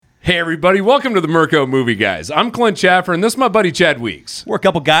Hey everybody, welcome to the Mirko Movie Guys. I'm Clint Schaffer, and this is my buddy Chad Weeks. We're a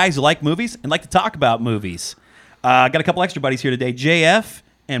couple guys who like movies and like to talk about movies. Got a couple extra buddies here today, JF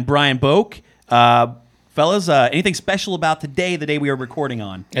and Brian Boak. Fellas, anything special about today, the day we are recording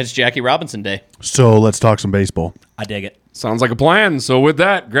on? It's Jackie Robinson Day. So let's talk some baseball. I dig it. Sounds like a plan. So with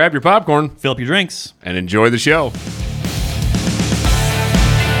that, grab your popcorn Fill up your drinks. and enjoy the show.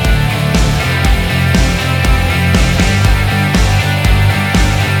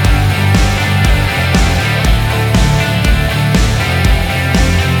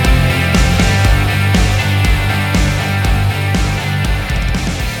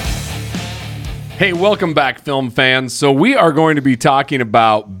 Hey, welcome back, film fans. So we are going to be talking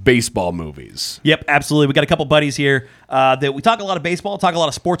about baseball movies. Yep, absolutely. We got a couple buddies here that we talk a lot of baseball, talk a lot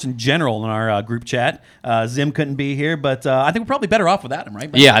of sports in general in our group chat. Zim couldn't be here, but I think we're probably better off without him, right?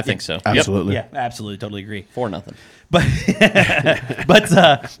 Yeah, I think so. Absolutely. Yeah, absolutely. Totally agree. 4-0. But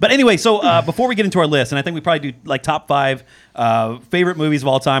anyway, so before we get into our list, and I think we probably do like top 5 favorite movies of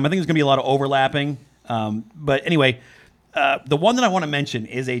all time. I think there's going to be a lot of overlapping. But anyway, the one that I want to mention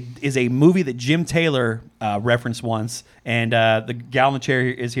is a movie that Jim Taylor referenced once, and the gal in the chair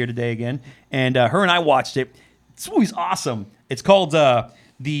is here today again, and her and I watched it. This movie's awesome. It's called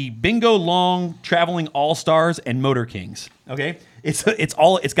the Bingo Long Traveling All Stars and Motor Kings. Okay,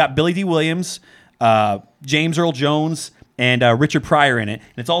 it's got Billy D. Williams, James Earl Jones, and Richard Pryor in it.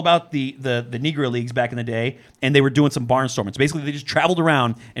 And it's all about the Negro Leagues back in the day, and they were doing some barnstorming. So basically, they just traveled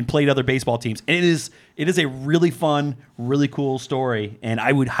around and played other baseball teams. And it is a really fun, really cool story, and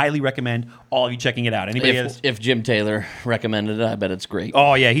I would highly recommend all of you checking it out. Anybody If Jim Taylor recommended it, I bet it's great.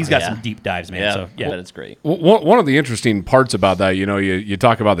 Oh, yeah, he's got some deep dives, man. yeah, So, yeah. I bet it's great. One of the interesting parts about that, you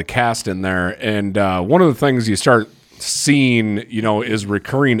talk about the cast in there, and one of the things you start seeing, is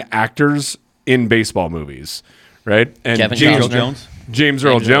recurring actors in baseball movies, right? And Kevin James Earl Costner. Jones. James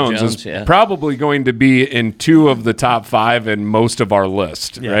Earl Jones is yeah. probably going to be in 2 of the top 5 in most of our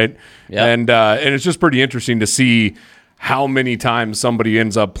list, right? Yep. And it's just pretty interesting to see how many times somebody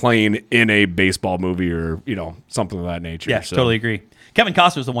ends up playing in a baseball movie or something of that nature. Yeah, So, totally agree. Kevin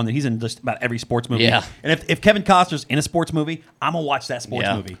Costner's the one that he's in just about every sports movie. Yeah. And if Kevin Costner's in a sports movie, I'm going to watch that sports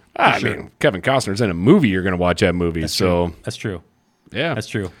Yeah. movie. I mean, Kevin Costner's in a movie. You're going to watch that movie. So That's true. yeah, That's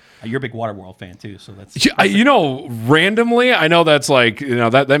true. You're a big Waterworld fan, too, so that's... randomly, I know that's like,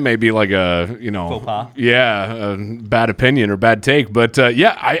 that may be like a, Faux pas. Yeah, a bad opinion or bad take, but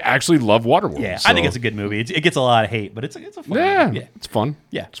yeah, I actually love Waterworld. Yeah, so. I think it's a good movie. It gets a lot of hate, but it's a fun movie. Yeah. It's fun.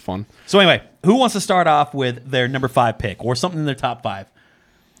 Yeah. It's fun. So anyway, who wants to start off with their number 5 pick or something in their top 5?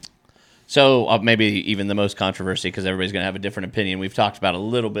 So maybe even the most controversy, because everybody's going to have a different opinion. We've talked about a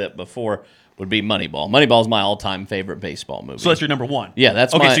little bit before, would be Moneyball. Moneyball is my all-time favorite baseball movie. So that's your number 1. Yeah,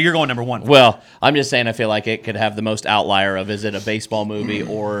 that's okay. my- So you're going number 1. Well, I'm just saying I feel like it could have the most outlier of is it a baseball movie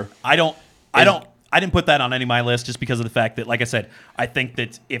or... I didn't put that on any of my list just because of the fact that, like I said, I think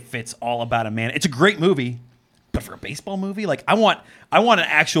that if it's all about a man, it's a great movie, but for a baseball movie, like I want an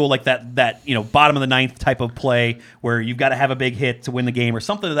actual like that bottom of the 9th type of play where you've got to have a big hit to win the game or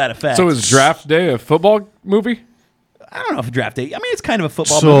something to that effect. So is Draft Day a football movie? I don't know if Draft Day. I mean, it's kind of a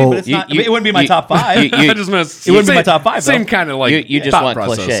football So movie, but it's not. I mean, it wouldn't be my top 5. I just missed, It wouldn't be my top 5, though. Same kind of like you just thought want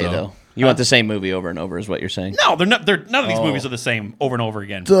process, cliche, so. though. You want the same movie over and over is what you're saying. No, they're not. None of these movies are the same over and over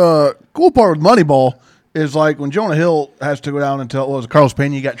again. The cool part with Moneyball is like when Jonah Hill has to go down and tell, Carlos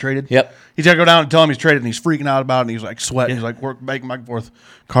Pena got traded? Yep. He's got to go down and tell him he's traded, and he's freaking out about it, and he's like sweating. He's like making back and forth.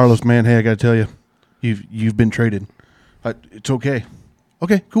 Carlos, man, hey, I got to tell you, you've been traded. It's okay.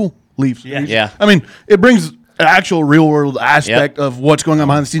 Okay, cool. Leaves. Yeah. Leaves. Yeah. I mean, it brings an actual real world aspect of what's going on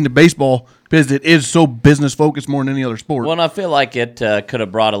behind the scenes of baseball because it is so business focused more than any other sport. Well, and I feel like it could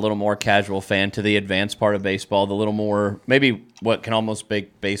have brought a little more casual fan to the advanced part of baseball, the little more, maybe what can almost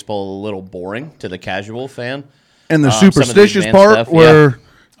make baseball a little boring to the casual fan. And the some of the superstitious advanced part stuff, where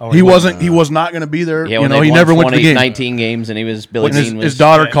Oh, he was not going to be there. Yeah, when they he won never went to 20, the game. 19 games, and he was Billy And Bean was his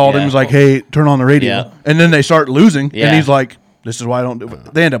daughter called him and was like, hey, turn on the radio. Yeah. And then they start losing, Yeah. and he's like, this is why I don't do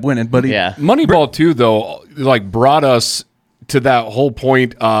it. They end up winning, but Yeah. Moneyball too, though, like brought us to that whole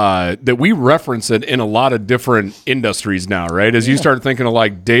point that we reference it in a lot of different industries now, right? As you start thinking of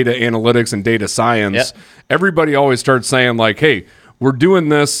like data analytics and data science, Yep. everybody always starts saying like, hey, we're doing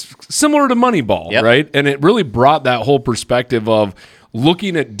this similar to Moneyball, Yep. right? And it really brought that whole perspective of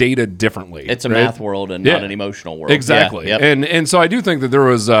looking at data differently. It's a right? math world and Yeah. not an emotional world. Exactly. Yeah, yep. And so I do think that there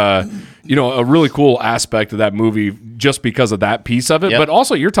was a really cool aspect of that movie just because of that piece of it. Yep. But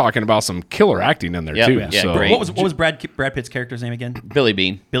also you're talking about some killer acting in there Yep. too. Yeah, so. great. What was Brad Pitt's character's name again? Billy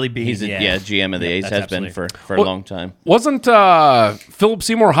Bean. Billy Bean, He's yeah. GM of the A's, that's has been absolutely- for a long time. Wasn't Philip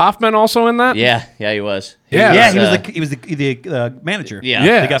Seymour Hoffman also in that? Yeah, he was. Yeah. Yeah, was, he was the manager. Yeah.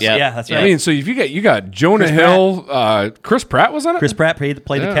 Yeah. They got- Yeah. yeah, that's right. I mean, so if you got Jonah Chris Hill, Chris Pratt was on it. Chris Pratt played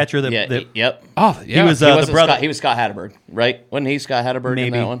the Yeah. catcher. Yep. Oh, yeah. He was He the wasn't brother. Scott, he was Scott Hatterberg, right? Wasn't he Scott Hatterberg in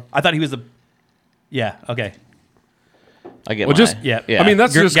Maybe that one? I thought he was the. Yeah. Okay. I get Well, my, just yeah. I mean,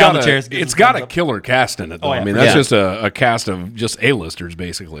 that's Get just down got the chairs, give it's him got thumbs a up. killer cast in it. Though. Oh, yeah, I mean, for that's sure. just a cast of just A-listers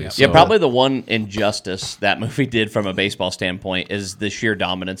basically. So. Yeah, probably the one injustice that movie did from a baseball standpoint is the sheer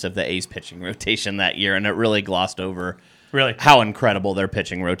dominance of the A's pitching rotation that year, and it really glossed over Really? how incredible their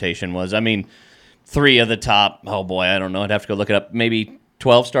pitching rotation was. I mean, 3 of the top, oh boy, I don't know, I'd have to go look it up, maybe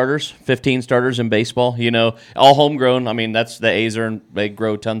 12 starters, 15 starters in baseball, all homegrown. I mean, that's the A's they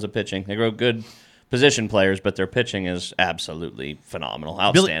grow tons of pitching. They grow good position players, but their pitching is absolutely phenomenal,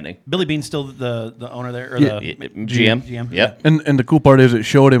 outstanding. Billy Bean's still the owner there, or Yeah. the GM. GM. Yep. And the cool part is it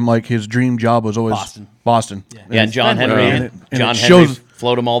showed him like his dream job was always Boston. Yeah, and John Henry. And it John Henry shows-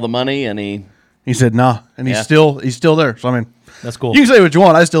 flowed him all the money, and he said nah, and he's Yeah. still there. So I mean, That's cool. you can say what you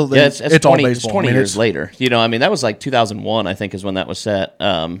want. I still think yeah, it's all 20, baseball. It's 20 I mean, years later. I mean, that was like 2001, I think, is when that was set.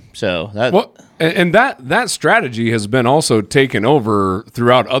 So that Well, and that strategy has been also taken over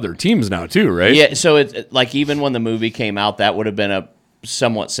throughout other teams now too, right? yeah. So it's like even when the movie came out, that would have been a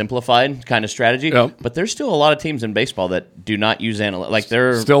somewhat simplified kind of strategy. Yep. But there's still a lot of teams in baseball that do not use analytics. Like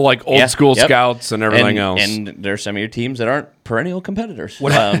they're Still like old school yep. scouts and everything else. And there's some of your teams that aren't perennial competitors.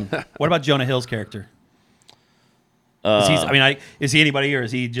 What about Jonah Hill's character? Is he anybody, or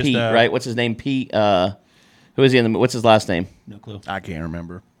is he just Pete, right? What's his name? Pete. Who is he in the? What's his last name? No clue. I can't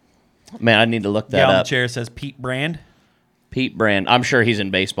remember. Man, I need to look that Guy on the up. chair says Pete Brand. Pete Brand. I'm sure he's in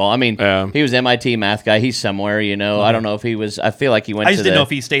baseball. I mean, Yeah. he was MIT math guy. He's somewhere, I don't know if he was. I feel like he went I just to didn't the. know if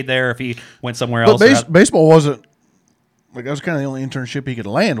he stayed there, or if he went somewhere But else. baseball wasn't like that was kind of the only internship he could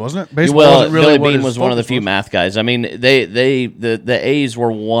land, wasn't it? Baseball Well, wasn't really Billy what Bean his was one of the focus few was. math guys. I mean, the A's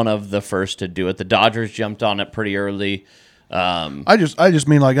were one of the first to do it. The Dodgers jumped on it pretty early. I just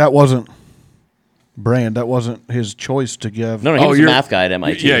mean like that wasn't Brand. That wasn't his choice to give. No, he was a you're- math guy at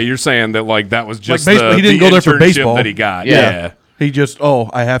MIT. Yeah, you're saying that like that was just baseball- he didn't go there for internship baseball. that he got. Yeah. Yeah, He just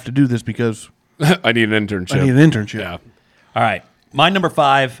I have to do this because I need an internship. I need an internship. Yeah, All right, my number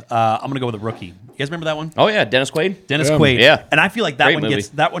 5. I'm gonna go with a rookie. You guys remember that one? Oh yeah, Dennis Quaid. Dennis Quaid. Yeah. And I feel like Great movie.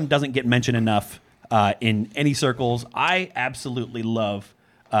 that one doesn't get mentioned enough in any circles. I absolutely love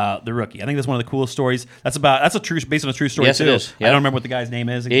The Rookie. I think that's one of the coolest stories. That's based on a true story Yes, too. it is. I Yep. don't remember what the guy's name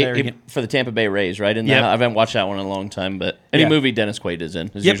is. For the Tampa Bay Rays, right? Yep. I haven't watched that one in a long time, but any Yeah. movie Dennis Quaid is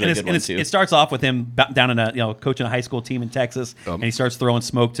in is Yep, usually a good one and too. it starts off with him down in coaching a high school team in Texas, and he starts throwing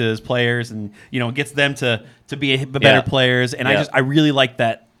smoke to his players, and gets them to be better Yeah. players. And Yeah. I really like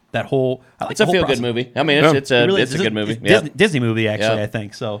that whole. I like It's the a whole feel good process. movie. I mean, Yeah. it's a Really, it's a good movie. It's Yeah. Disney movie actually. Yeah. I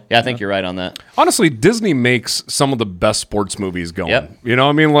think so. Yeah, I think you're right on that. honestly, Disney makes some of the best sports movies going. Yep. You know,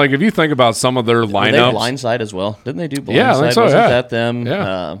 I mean, like if you think about some of their Were they lineups, Blindside as well? Didn't they do Blindside? Yeah, I think so, Wasn't yeah. that them?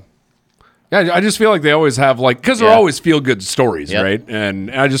 Yeah. yeah, I just feel like they always have because they're Yeah. always feel good stories, Yep. right?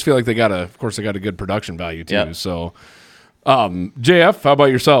 And I just feel like they got a good production value too. Yep. So, JF, how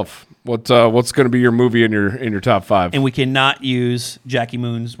about yourself? What's going to be your movie in your top 5? And we cannot use Jackie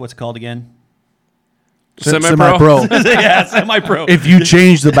Moon's what's it called again? Semi-pro? Yeah, semi-pro. If you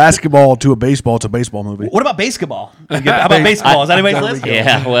change the basketball to a baseball, it's a baseball movie. What about basketball? How about baseball? Is that anybody's list?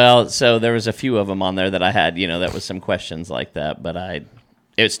 Yeah, well, so there was a few of them on there that I had, that was some questions like that, but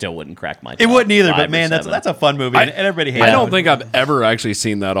it still wouldn't crack my top It wouldn't either, 5 but or man, 7. that's a fun movie, and everybody hates I it. don't think I've ever actually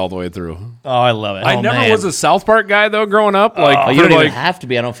seen that all the way through. Oh, I love it. I Oh, never man. was a South Park guy though. Growing up, like Oh, you for, don't even like- have to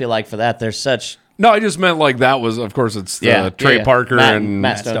be, I don't feel like, for that. There's such... No, I just meant like that was, of course, it's Trey Parker and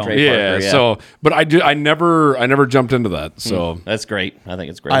Matt Stone, Trey yeah, Parker, yeah. So, but I never jumped into that. So That's great. I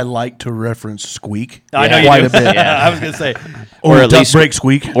think it's great. I like to reference Squeak. I know you quite do. a bit. I was gonna say. Or Or at at least least- break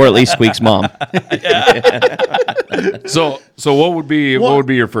Squeak. or at least Squeak's mom. so what would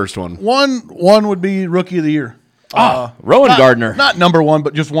be your first one? One would be Rookie of the Year. Rowan Gardner. Not number one,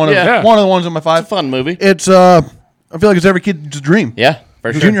 but just one of Yeah. one of the ones in my 5. Fun movie. It's I feel like it's every kid's dream. Yeah,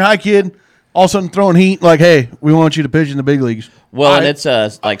 for sure. Junior high kid, all of a sudden throwing heat, like, hey, we want you to pitch in the big leagues. Well, and it's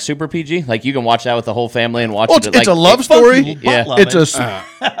like super PG. Like you can watch that with the whole family and watch Well, it. it's like, a love story. Yeah. It's a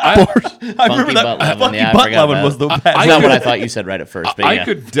I remember that. Butt Lovin', Funky yeah, I Butt forgot Lovin' about was it. the best. That's not what I thought you said right at first. But I yeah.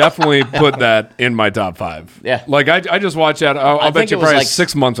 could definitely put that in my top 5. Yeah. like I just watched that. I'll I bet think you it was probably like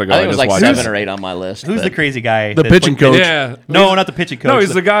 6 months ago. I think it was just like watched 7 it. or 8 on my list. Who's but- the crazy guy? The that- pitching coach. Yeah, No, not the pitching coach. No,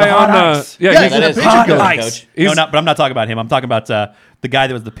 he's the guy hot on. ice. Yeah, Yeah, he's he's that the is- pitching Hot coach. ice. No, He's- but I'm not talking about him. I'm talking about the guy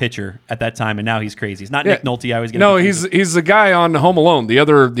that was the pitcher at that time, and now he's crazy. He's not Nick Nolte. I always get No, him he's the guy on Home Alone, the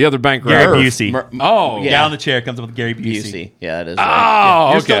other bank Gary robber. Busey. Oh, Yeah. Down the chair comes up with Gary Busey. Busey. Yeah, it is.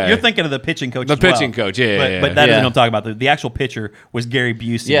 Oh, You're, okay. you're thinking of the pitching coach. The as well. pitching coach, yeah, But that Yeah. isn't what I'm talking about. The actual pitcher was Gary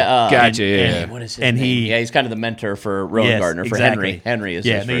Busey. Yeah, Gotcha, yeah. What is his and name? he- Yeah, he's kind of the mentor for Rowan Yes, Gardner, for exactly. Henry. Henry is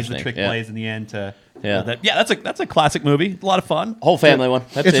yeah. his And then he's first the name. trick Yeah. plays in the end to. Yeah. That's a classic movie. A lot of fun. Whole family one.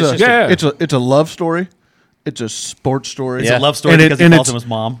 That's It's it's a just Yeah. it's a love story. It's a sports story. It's Yeah. a love story And because he and calls it's- him his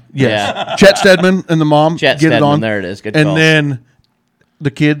mom. Yes. Yeah. Chet Stedman and the mom Chet get it Stedman, on. there it is. Good and call. then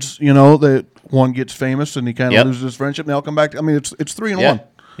the kids, that one gets famous and he kind of Yep. loses his friendship. And they all come back. I mean, it's 3 in yeah. 1.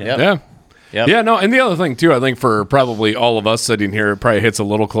 Yep. Yeah. Yep. Yeah, no, and the other thing too, I think for probably all of us sitting here, it probably hits a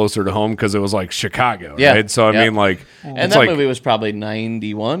little closer to home because it was like Chicago, Yeah. right? So I Yeah. mean, like, And it's that like, movie was probably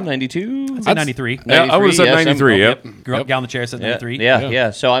 91, 92? I'd say 93. yeah, I would have said 93, yes, 93. I'm- Yep. Grew up Yep. down on the chair, said Yeah, 93.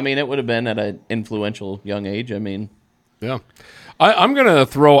 yeah. So, I mean, it would have been at an influential young age. I mean, Yeah. I'm gonna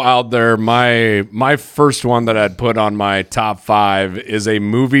throw out there my first one that I'd put on my top 5 is a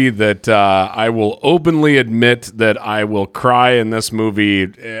movie that I will openly admit that I will cry in this movie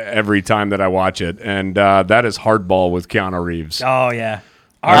every time that I watch it, and that is Hardball with Keanu Reeves. Oh yeah.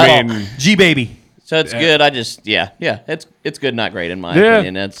 I mean, G baby. so it's good. I just, it's good, not great in my Yeah.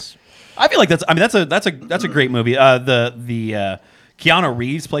 opinion. It's I feel like that's a great movie. The Keanu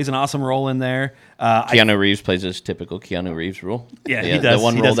Reeves plays an awesome role in there. Keanu Reeves plays his typical Keanu Reeves role. Yeah, he does. The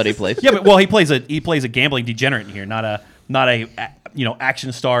one He role does. that he plays. Yeah, but he plays a gambling degenerate in here, not a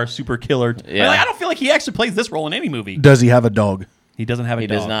action star super killer. Yeah. I don't feel like he actually plays this role in any movie. Does he have a dog? He doesn't have a He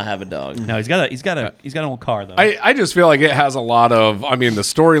dog. does not have a dog. No, he's got an old car though. I just feel like it has a lot of, I mean, the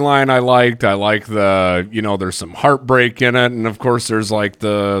storyline I liked. I like the, there's some heartbreak in it. And of course, there's like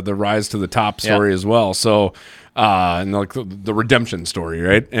the rise to the top story Yeah. as well. So, and like the redemption story,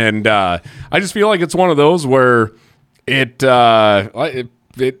 right? And I just feel like it's one of those where it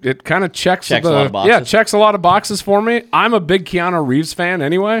kind of checks Checks a lot of boxes. Yeah, checks a lot of boxes for me. I'm a big Keanu Reeves fan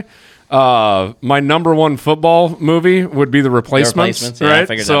anyway. My number one football movie would be The Replacements, Replacements, yeah, I right?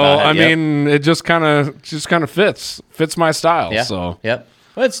 figured So that about it, I yep. mean, it just kind of fits my style. Yeah. So Yep.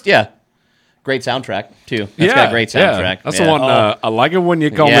 Well, it's great soundtrack too. It's got a great soundtrack. Yeah. That's Yeah. the one. I like it when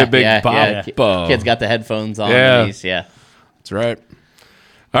you call me Big Bob. Kid's got the headphones on. Yeah. And he's, That's right.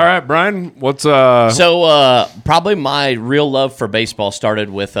 All right, Brian. What's So probably my real love for baseball started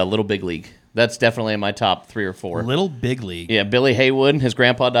with Little Big League. That's definitely in my top 3 or 4. Little Big League. Yeah, Billy Haywood. His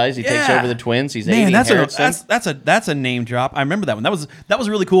grandpa dies. He takes Yeah. over the Twins. He's Man, 80. that's Harrison. that's a name drop. I remember that one. That was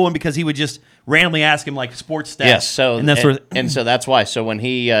a really cool one because he would just randomly ask him like sports stats. Yes, so and that's and so that's why. So when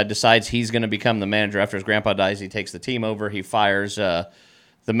he decides he's going to become the manager after his grandpa dies, he takes the team over. He fires the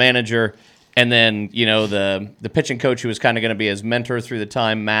manager, and then the pitching coach who was kind of going to be his mentor through the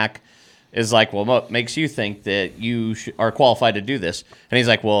time, Mac, is like, well, what makes you think that you are qualified to do this? And he's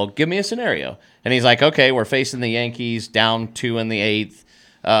like, well, give me a scenario. And he's like, okay, we're facing the Yankees, down 2 in the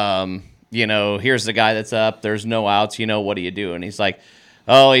 8th. Here's the guy that's up. There's no outs. What do you do? And he's like,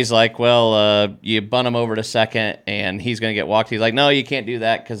 well, you bunt him over to second, and he's going to get walked. He's like, no, you can't do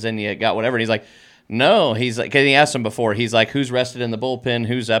that because then you got whatever. And he's like, no. He's like, because he asked him before. He's like, who's rested in the bullpen?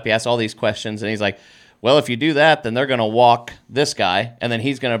 Who's up? He asked all these questions, and he's like, well, if you do that, then they're going to walk this guy, and then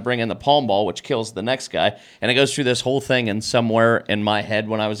he's going to bring in the palm ball, which kills the next guy. And it goes through this whole thing, and somewhere in my head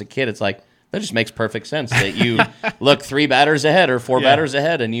when I was a kid, it's like, that just makes perfect sense that you look 3 batters ahead or 4 batters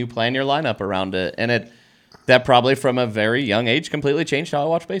ahead, and you plan your lineup around it. And that probably from a very young age completely changed how I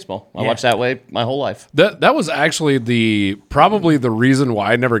watch baseball. I watched that way my whole life. that was actually probably the reason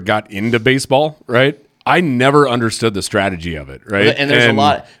why I never got into baseball, right? I never understood the strategy of it, right? And there's a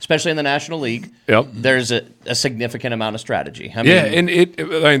lot, especially in the National League. Yep. There's a significant amount of strategy. I mean,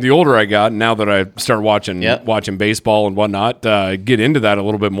 Yeah, and the older I got, now that I start watching baseball and whatnot, get into that a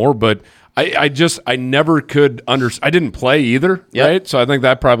little bit more. But I never could understand. I didn't play either, right? So I think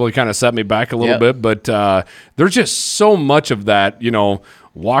that probably kind of set me back a little bit. But there's just so much of that,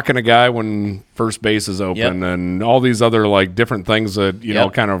 walking a guy when first base is open and all these other like different things that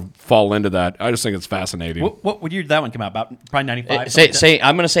kind of fall into that. I just think it's fascinating. what year did that one come out? About probably 95.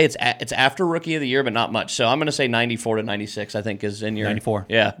 I'm going to say it's after Rookie of the Year, but not much. So I'm going to say 94 to 96. I think is in your 94.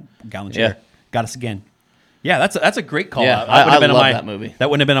 Yeah, Got on the chair. Got us again. Yeah, that's a great call. Yeah, out. That would have been love on that movie. That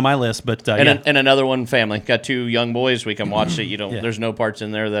wouldn't have been on my list, but and another one, family. Got 2 young boys. We can watch it. Yeah. There's no parts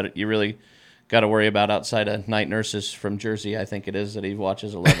in there that you really got to worry about outside of Night Nurses from Jersey. I think it is that he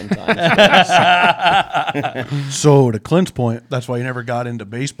watches 11 times. So to Clint's point, that's why you never got into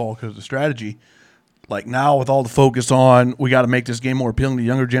baseball because of the strategy. Like now, with all the focus on, we got to make this game more appealing to the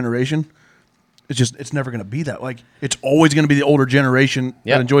younger generation. It's never going to be that. Like it's always going to be the older generation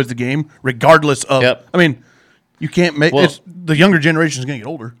that enjoys the game, regardless of. Yep. I mean, You can't make the younger generation is going to get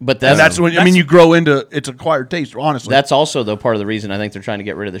older. But that's when you grow into it's acquired taste. Honestly, that's also though part of the reason I think they're trying to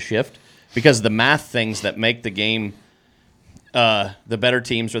get rid of the shift, because the math things that make the game, the better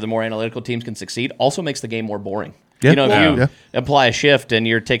teams or the more analytical teams can succeed, also makes the game more boring. Yeah. If you apply a shift and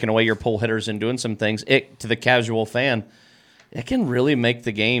you're taking away your pull hitters and doing some things, to the casual fan, it can really make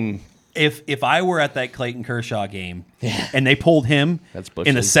the game. If I were at that Clayton Kershaw game and they pulled him in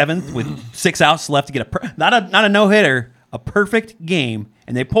the 7th with 6 outs left to get not a no hitter, a perfect game,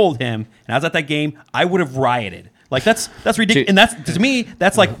 and they pulled him, and I was at that game, I would have rioted. Like that's ridiculous, and that's to me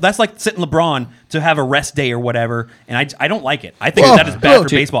that's like sitting LeBron to have a rest day or whatever, and I don't like it. I think that is bad for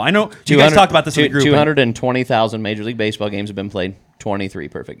baseball. I know you guys talked about this in the group. 220,000 Major League Baseball games have been played. 23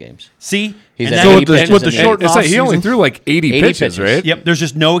 perfect games. See, he's and at 80 pitches with the in short It's like he only threw like 80 pitches, right? Yep, there's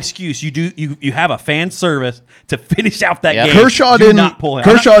just no excuse. You have a fan service to finish out that game. Kershaw Do didn't not pull him.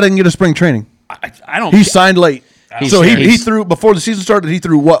 Kershaw didn't get a spring training. I don't. He signed late. So he he's- threw before the season started. He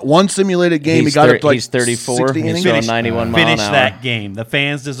threw one simulated game. He got up to like he's 34. 60 He's innings. throwing 91 mile Finish an hour. that game. The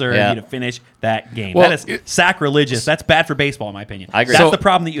fans deserve Yeah. you to finish that game. Well, that is sacrilegious. That's bad for baseball, in my opinion. I agree. That's So- the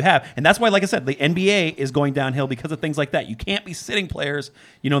problem that you have, and that's why, like I said, the NBA is going downhill because of things like that. You can't be sitting players.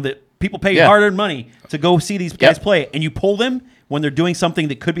 That people pay Yeah. hard-earned money to go see these guys Yep. play, and you pull them when they're doing something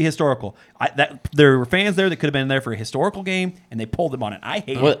that could be historical. There were fans there that could have been there for a historical game, and they pulled them on it. I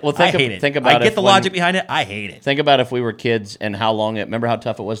hate it. I hate it. think about I if get the when- logic behind it. I hate it. Think about if we were kids and how long remember how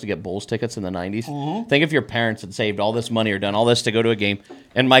tough it was to get Bulls tickets in the 90s? Mm-hmm. Think if your parents had saved all this money or done all this to go to a game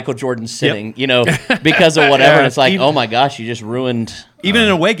and Michael Jordan's sitting, because of whatever. And it's like, oh my gosh, you just ruined. Even in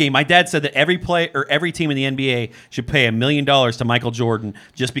an away game, my dad said that every team in the NBA should pay $1 million to Michael Jordan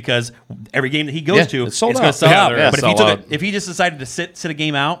just because every game that he goes to, it's sold going to out. sell Yeah, out. they're But gonna sell out. if he just decided to sit a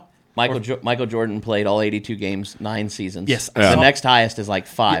game out, Michael Jordan played all 82 games, 9 seasons. Yes. The next highest is like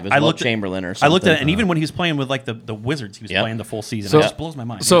 5. Is I Wilt looked at Chamberlain or something. I looked at it, and even when he was playing with like the Wizards, he was Yep. playing the full season. So- It just blows my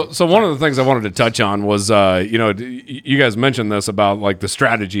mind. So one of the things I wanted to touch on was, you guys mentioned this about like the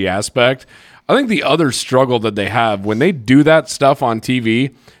strategy aspect. I think the other struggle that they have when they do that stuff on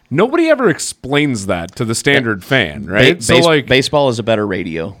TV, nobody ever explains that to the standard fan, right? Baseball is a better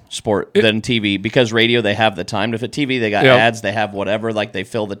radio sport than TV because radio they have the time. If at TV they got Yep. ads, they have whatever, like they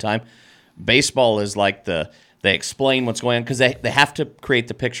fill the time. Baseball is like they explain what's going on because they have to create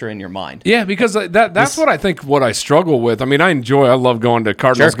the picture in your mind. Yeah, because that's what I think. What I struggle with. I mean, I love going to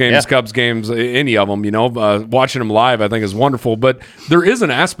Cardinals Sure, games, yeah. Cubs games, any of them. Watching them live, I think is wonderful. But there is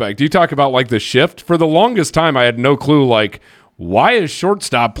an aspect. You talk about like the shift. For the longest time, I had no clue. Like, why is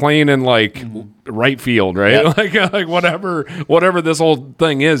shortstop playing in like right field, right? Yep. like whatever this whole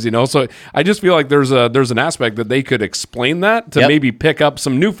thing is, So I just feel like there's an aspect that they could explain that to Yep. maybe pick up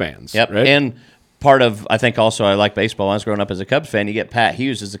some new fans. Yep. Right? And part of I think also I like baseball. When I was growing up as a Cubs fan, you get Pat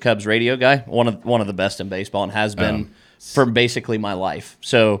Hughes as the Cubs radio guy, one of the best in baseball, and has been for basically my life.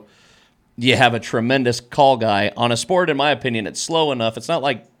 So you have a tremendous call guy on a sport. In my opinion, it's slow enough. It's not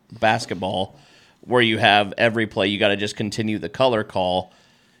like basketball where you have every play you got to just continue the color call.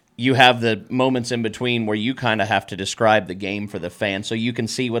 You have the moments in between where you kind of have to describe the game for the fan so you can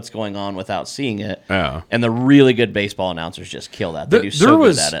see what's going on without seeing it. Yeah. And the really good baseball announcers just kill that. They do so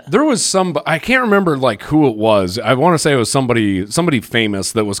good at it. There was some, I can't remember like who it was. I want to say it was somebody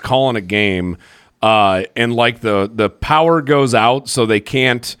famous that was calling a game, and like the power goes out, so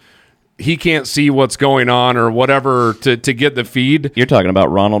he can't see what's going on or whatever to get the feed. You're talking about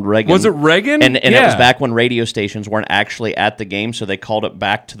Ronald Reagan. Was it Reagan? And it Yeah. was back when radio stations weren't actually at the game, so they called it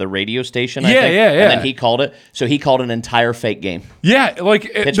back to the radio station. I Yeah, think. yeah. And then he called it. So he called an entire fake game. Yeah,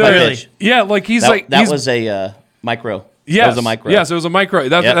 like Pitch by pitch. Yeah, like he's That, like that he's, was a micro. Yes, That was a micro. Yes, it was a micro.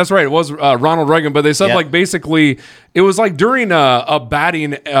 Yep. That's right. It was Ronald Reagan. But they said Yep. like basically it was like during a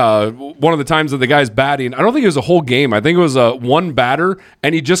batting, one of the times that the guy's batting. I don't think it was a whole game. I think it was one batter,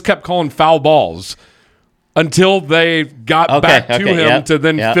 and he just kept calling foul balls until they got back to him yep, to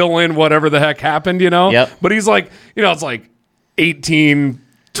then yep. fill in whatever the heck happened. Yep. But he's like, it's like 18,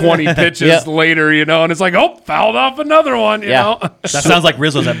 20 pitches Yep. later, and it's like, oh, fouled off another one. You Yeah. know. that sounds like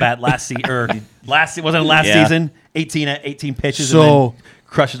Rizzo's at bat last season. Wasn't it last Yeah. season? 18 pitches So, and then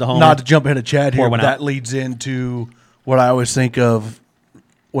crushes the home. Not to jump ahead of Chad Pour here, one but out. that leads into what I always think of.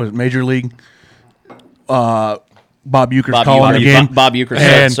 What is it, Major League? Bob Uecker's calling the game. Bob Uecker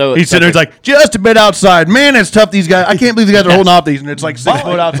And said he's sitting there, he's like, just a bit outside. Man, it's tough. These guys, I can't believe these guys are holding off these. And it's like 6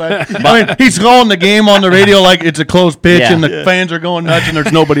 foot outside. I mean, he's calling the game on the radio like it's a closed pitch Yeah. and the fans are going nuts and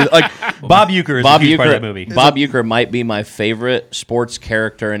there's nobody. Like, Bob Uecker is Bob a huge part of that Uecker, movie. Bob Uecker might be my favorite sports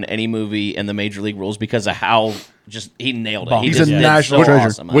character in any movie in the Major League rules because of how he nailed it. Bomb. He He's just a did national so treasure.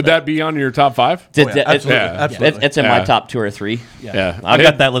 awesome at Would it. that be on your top 5? Absolutely, Yeah. absolutely. It's in my top 2 or 3. Yeah. I've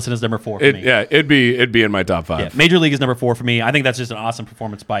got that listed as number 4 for me. Yeah, it'd be in my top 5. Yeah, Major League is number 4 for me. I think that's just an awesome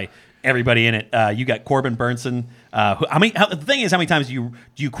performance by everybody in it. You got Corbin Burnson. The thing is, how many times do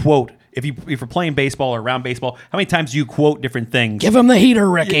you quote if you're playing baseball or around baseball? How many times do you quote different things? Give him the heater,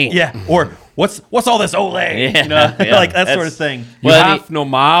 Ricky. Yeah, or what's all this Olay? Yeah, You know, yeah. like that sort of That's- thing. You Well, have no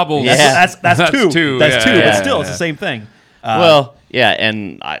marbles. Yeah. That's two. That's two, yeah. but still, it's the same thing. Well, yeah,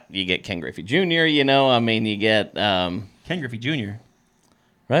 and you get Ken Griffey Jr., you get Ken Griffey Jr.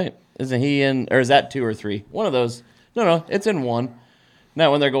 right? Isn't he in, or is that 2 or 3? One of those. No, it's in 1.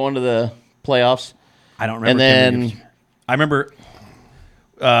 Not when they're going to the playoffs. I don't remember. And Ken then- Griffey. I remember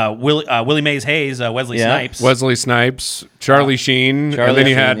Willie Mays Hayes, Wesley Yeah. Snipes. Wesley Snipes, Charlie Sheen, Charlie and then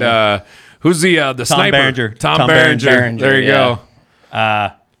you Sheen, had who's the sniper? Berenger. Tom Tom Berenger. Berenger, There you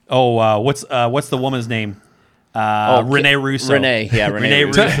yeah. go. What's the woman's name? Renee Russo. Renee Renee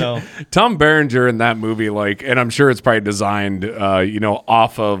Russo. Russo. Tom Berenger in that movie, like, and I'm sure it's probably designed,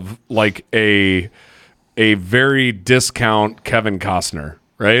 off of like a very discount Kevin Costner,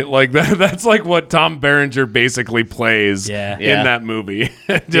 right? Like that's like what Tom Berenger basically plays Yeah. in Yeah. that movie.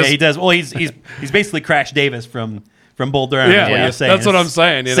 Yeah, he does. Well, he's basically Crash Davis from Bull Durham. Yeah, is what you're saying. that's what I'm It's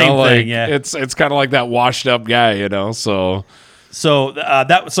saying. You same know, like thing. Yeah. it's kind of like that washed up guy, you know. So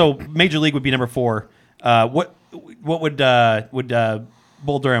So Major League would be number 4. What would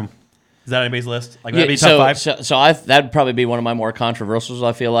Bull Durham? Is that anybody's list? Like would that be top 5? So that'd probably be one of my more controversials,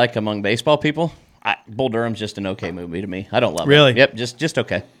 I feel like, among baseball people. Bull Durham's just an okay movie to me. I don't love Really? it. Yep, just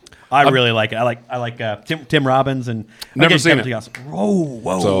okay. I really like it. I like Tim Robbins and Never again, seen Kevin it. Costner.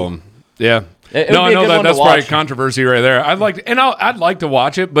 Whoa. So yeah. It would No, I be a know good that one that's to probably watch. controversy right there. I'd like to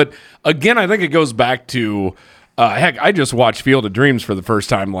watch it, but again, I think it goes back to heck, I just watched Field of Dreams for the first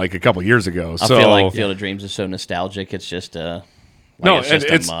time like a couple years ago. I So feel like Field of Dreams is so nostalgic. It's just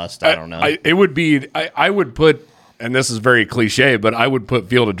it's a must. I don't know. It would be. I would put, and this is very cliche, but I would put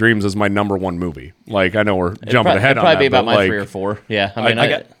Field of Dreams as my number 1 movie. Like I know we're jumping ahead on that, probably be about but my like, 3 or 4. Yeah, I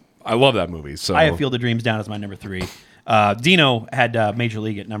mean, I love that movie. So I have Field of Dreams down as my number 3. Dino had Major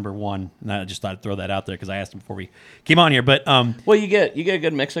League at number 1, and I just thought I'd throw that out there because I asked him before we came on here. But well, you get a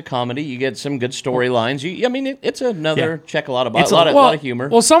good mix of comedy. You get some good storylines. It's another check a lot of It's a lot of humor.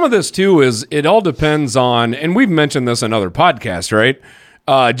 Well, some of this too is it all depends on, and we've mentioned this in other podcasts, right?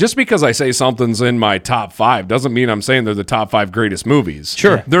 Just because I say something's in my top 5 doesn't mean I'm saying they're the top 5 greatest movies.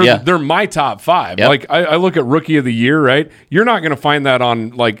 Sure. They're Yeah. they're my top 5. Yep. Like I look at Rookie of the Year, right? You're not going to find that on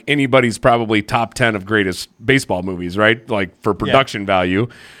like anybody's probably top 10 of greatest baseball movies, right? Like for production value.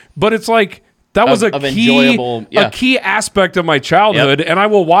 But it's like that was Of enjoyable, yeah. a key aspect of my childhood, and I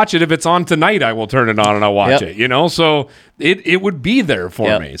will watch it if it's on tonight. I will turn it on and I'll watch Yep. it. You know, so it would be there for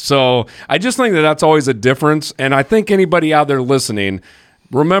Yep. me. So I just think that that's always a difference, and I think anybody out there listening,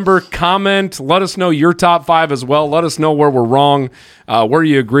 remember, comment, let us know your top 5 as well. Let us know where we're wrong, where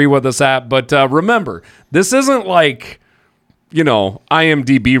you agree with us at. But remember, this isn't like,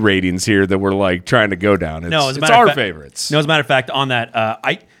 IMDb ratings here that we're like trying to go down. It's, no, as a it's matter of our fact- favorites. No, as a matter of fact, on that,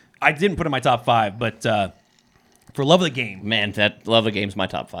 I didn't put in my top 5, but for Love of the Game. Man, that Love of the Game's my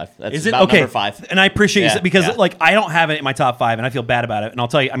top 5. That's Is it about okay? number 5. And I appreciate Yeah, you because yeah. like I don't have it in my top 5, and I feel bad about it. And I'll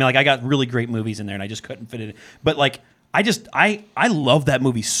tell you, I got really great movies in there, and I just couldn't fit it in. But like I love that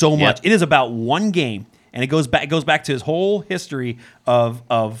movie so much. Yep. It is about one game, and it goes back to his whole history of.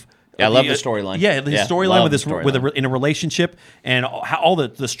 Yeah, I love the storyline. Yeah, the Yeah, storyline love with the this storyline. in a relationship and all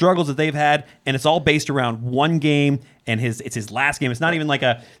the struggles that they've had, and it's all based around one game. And it's his last game. It's not even like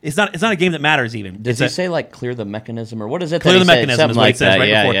it's not a game that matters even. Does he say like clear the mechanism or what is it? Clear that the he said? mechanism Something is what like it says that. right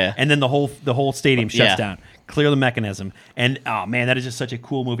Yeah, before, yeah. and then the whole stadium shuts Yeah. down. Clear the mechanism, and oh man, that is just such a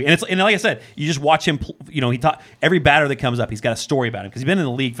cool movie. And like I said, you just watch him. He taught every batter that comes up. He's got a story about him because he's been in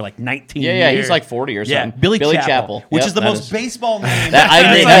the league for like 19 years. Yeah, he's like 40 or Yeah, something. Billy Billy Chappell, Chappell. which Yep, is the that most is- baseball name. That, I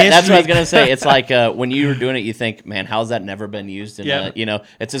agree. in That's what I was history. gonna say. It's like when you were doing it, you think, man, how's that never been used? In Yeah.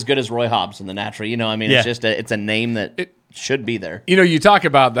 it's as good as Roy Hobbs in The Natural. Yeah. It's just it's a name that should be there. You talk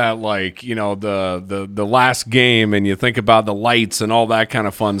about that, like, the last game, and you think about the lights and all that kind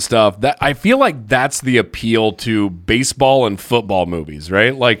of fun stuff. That I feel like that's the appeal to baseball and football movies,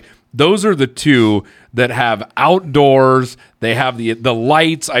 right? Like those are the two that have outdoors. They have the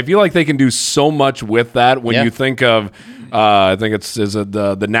lights. I feel like they can do so much with that. When Yeah. you think of, I think it's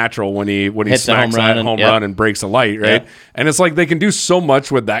the Natural when he Hits the smacks home that run home and- run and breaks a light, right? Yeah. And it's like they can do so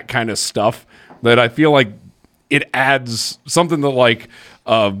much with that kind of stuff that I feel like it adds something that like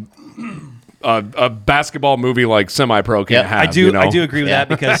a basketball movie like Semi-Pro can't Yep. have. I do agree with that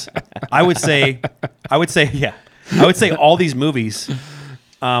because I would say all these movies,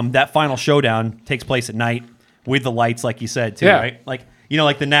 that final showdown takes place at night with the lights, like you said too, Yeah. right? Like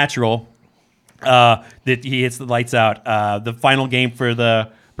like The Natural, that he hits the lights out. The final game for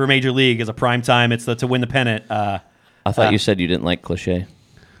Major League is a prime time. It's to win the pennant. I thought you said you didn't like cliche.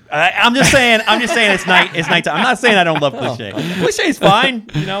 I'm just saying it's nighttime. I'm not saying I don't love cliche. Cliche's fine,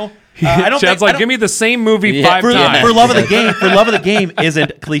 I don't Chad's think, like, give me the same movie 5 for, times. for love of the game. For love of the game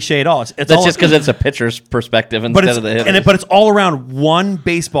isn't cliche at all. It's That's all, just because it's a pitcher's perspective but instead of the hitter. but it's all around one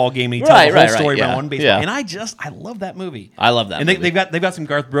baseball game, and you tell the whole story yeah, around one baseball. yeah. And I love that movie. I love that And movie. they've got some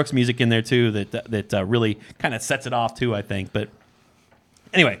Garth Brooks music in there too that really kind of sets it off too. I think. But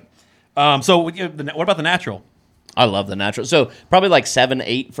anyway, so what about The Natural? I love The Natural. So probably like 7,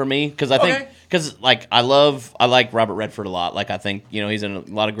 8 for me because I think I like Robert Redford a lot. Like I think he's in a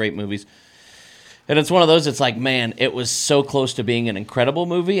lot of great movies. And it's one of those, it's like, man, it was so close to being an incredible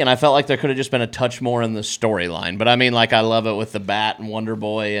movie, and I felt like there could have just been a touch more in the storyline. But I mean, like, I love it with the bat and Wonder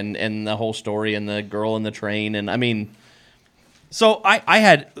Boy and the whole story and the girl in the train. And I mean, So I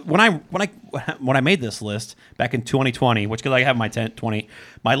had when I made this list back in 2020, which because I have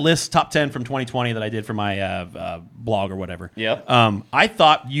my list top 10 from 2020 that I did for my blog or whatever. Yep. I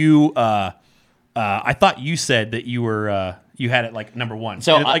thought you said that you were you had it like number one.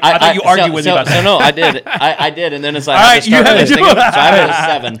 so I thought you argued with me about that. So no, I did. I did, and then it's like, All I right, had to start you had to listing do them. it. So I had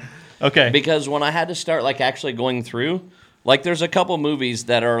a 7. Okay. Because when I had to start like actually going through, like there's a couple movies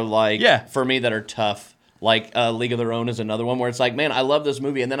that are like for me that are tough. Like League of Their Own is another one where it's like, man, I love this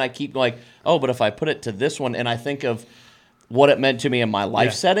movie, and then I keep going, oh, but if I put it to this one and I think of what it meant to me in my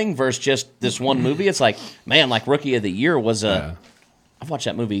life setting versus just this one movie, it's like, man, like Rookie of the Year was I've watched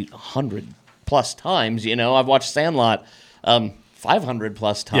that movie 100+ times. I've watched Sandlot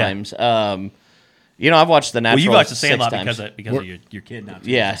 500+ times. I've watched The Natural. Well, you watched The 6 Sandlot times. because of your kid now.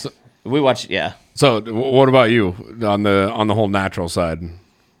 Too. Yeah, we watched. Yeah, So, what about you on the whole natural side?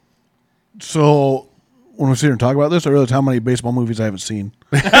 So when we sit here and talk about this, I realize how many baseball movies I haven't seen.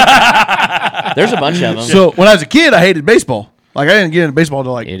 there's a bunch of them. So when I was a kid, I hated baseball. Like I didn't get into baseball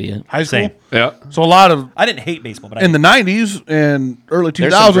until like Idiot. high school. Same. Yeah. So a lot of I didn't hate baseball, but in the '90s and early 2000s,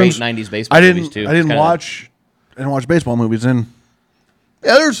 There's some great 90s baseball I didn't movies, too. I didn't It's kinda- watch baseball movies. And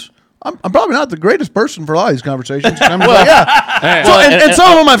I'm probably not the greatest person for a lot of these conversations. I'm just like, Hey, So, and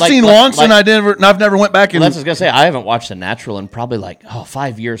some of them I've like- seen like- once, and like- I've never went back and Well, that's what I was gonna say. I haven't watched The Natural in probably like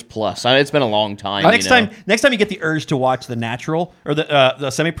 5 years plus. It's been a long time. next time you get the urge to watch The Natural or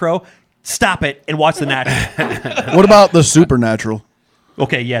the Semi Pro, stop it and watch The Natural. what about the Supernatural?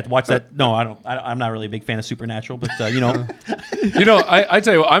 Okay, yeah, watch that. No, I don't. I'm not really a big fan of Supernatural, but I tell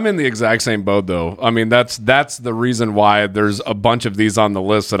you what, I'm in the exact same boat though. I mean, that's the reason why there's a bunch of these on the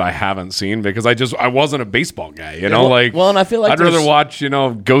list that I haven't seen because I wasn't a baseball guy, well, and I feel like I'd rather there's- watch,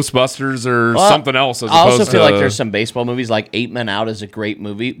 Ghostbusters or something else as I opposed also feel to like there's some baseball movies like 8 Men Out is a great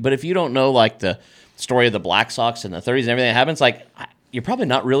movie, but if you don't know like the story of the Black Sox in the 30s and everything that happens, like you're probably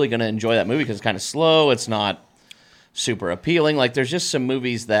not really going to enjoy that movie because it's kind of slow. It's not super appealing. Like there's just some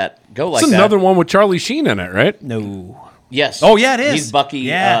movies that go like it's that. another one with Charlie Sheen in it, right? no. Yes. Oh, yeah, it is. He's Bucky.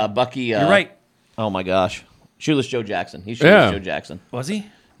 Yeah. Bucky. You're right. Oh my gosh, Shoeless Joe Jackson. He's Shoeless Yeah. Joe Jackson. Was he?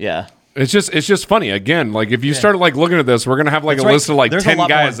 Yeah. It's just funny. Again, like if you start like looking at this, we're gonna have like That's a right. list of like There's a 10 lot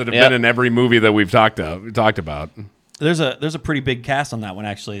guys more. that have Yep. been in every movie that we've talked about. There's a pretty big cast on that one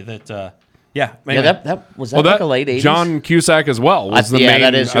actually. That Yeah, anyway. that was like a late 80s. John Cusack as well was the main.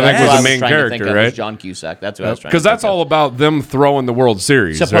 that is. I think that's was what the main trying to think character, of, right? was John Cusack. That's what I was trying to Because that's think of. all about them throwing the World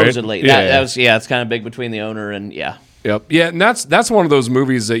Series, supposedly. Right? That was it's kind of big between the owner and Yep. Yeah, and that's one of those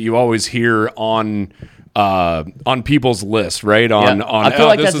movies that you always hear on people's list, right? On I feel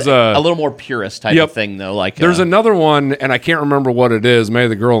like this that's is a little more purist type of thing, though. Like there's another one, and I can't remember what it is. Maybe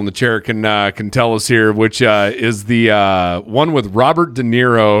the girl in the chair can tell us here, which is the one with Robert De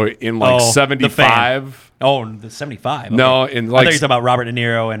Niro in like The 75. Oh, the 75. Okay. No, in I like thought you were talking about Robert De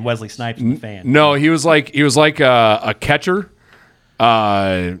Niro and Wesley Snipes in the fan. no, he was like a catcher.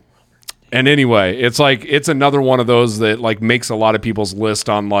 And anyway, it's another one of those that like makes a lot of people's list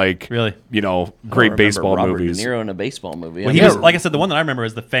on like Really? Great baseball Robert movies. De Niro in a baseball movie. Well, he was, like I said, the one that I remember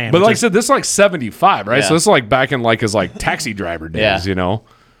is the fan. But which like I is- said, this is like 75, right? Yeah. So this is like back in like his like taxi driver days, Yeah.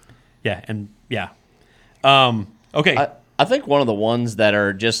 yeah. Okay. I think one of the ones that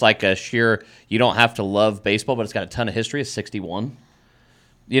are just like a sheer, you don't have to love baseball, but it's got a ton of history is 61.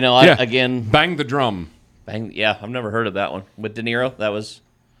 Again, Bang the Drum. I've never heard of that one. With De Niro, that was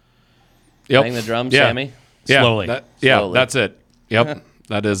Yep. Bang the Drum, Yeah. Sammy. Yeah, Slowly. Slowly. That's it. Yep,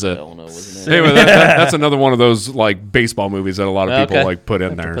 that is it. Don't know, wasn't it? Anyway, that's another one of those like baseball movies that a lot of people Okay. like put in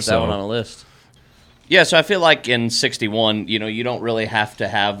Have to there. Put so that one on a list. Yeah, so I feel like in 61, you don't really have to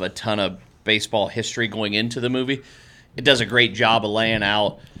have a ton of baseball history going into the movie. It does a great job of laying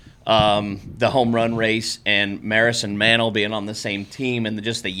out the home run race and Maris and Mantle being on the same team, and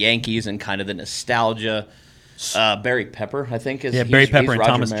just the Yankees and kind of the nostalgia. Barry Pepper, I think, is Barry Pepper and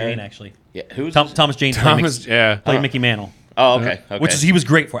Roger Thomas Marin. Jane actually. Yeah, who's Thomas Jane? Played Mickey Mantle. Oh, okay. He was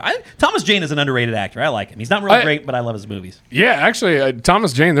great for. Thomas Jane is an underrated actor. I like him. He's not real great, but I love his movies. Yeah, actually,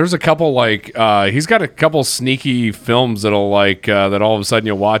 Thomas Jane. There's a couple he's got a couple sneaky films that'll that all of a sudden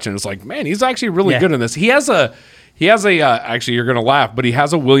you'll watch and it's like, man, he's actually really good in this. He has a actually you're gonna laugh, but he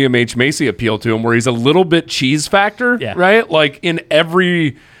has a William H. Macy appeal to him where he's a little bit cheese factor, right? Like in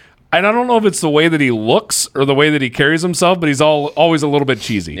every. And I don't know if it's the way that he looks or the way that he carries himself, but he's always a little bit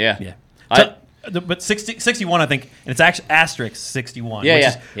cheesy. Yeah. But 61, I think, and it's actually asterisk 61,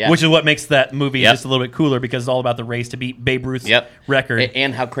 which is what makes that movie just a little bit cooler because it's all about the race to beat Babe Ruth's record.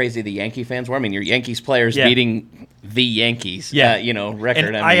 And how crazy the Yankee fans were. I mean, your Yankees players beating the Yankees,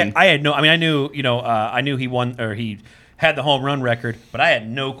 record. And I knew he won or he had the home run record, but I had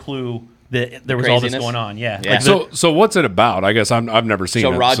no clue that there was all this going on. So what's it about? I guess I've never seen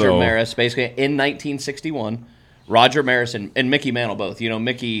it. So Roger Maris, basically, in 1961, Roger Maris and Mickey Mantle both.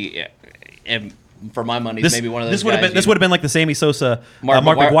 Mickey... And for my money, maybe one of those guys. This would have been like the Sammy Sosa, Mark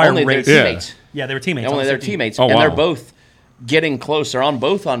McGwire race. Teammates. Yeah, they were teammates. Only they're teammates. Oh, and wow. they're both getting close. They're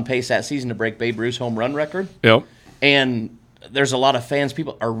both on pace that season to break Babe Ruth's home run record. Yep. And there's a lot of fans.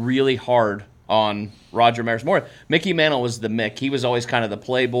 People are really hard on Roger Maris. More, Mickey Mantle was the Mick. He was always kind of the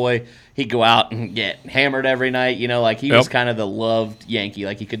playboy. He'd go out and get hammered every night. He was kind of the loved Yankee.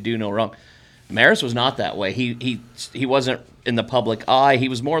 Like he could do no wrong. Maris was not that way. He wasn't in the public eye. He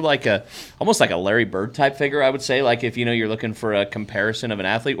was more like almost like a Larry Bird type figure, I would say. Like if you're looking for a comparison of an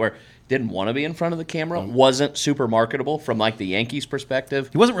athlete where didn't want to be in front of the camera, wasn't super marketable from like the Yankees' perspective.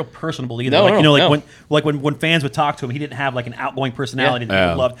 He wasn't real personable either. When fans would talk to him, he didn't have like an outgoing personality that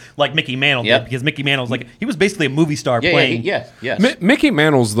people loved, like Mickey Mantle did, because Mickey Mantle was he was basically a movie star playing. Mickey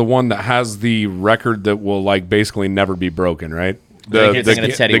Mantle's the one that has the record that will basically never be broken, right?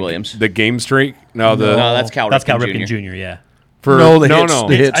 Teddy Williams. The game streak? No, that's Cal Ripken Jr. Yeah. The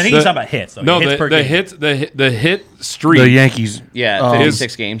hits. I think he's talking about hits. Though. No, the hit streak. The Yankees.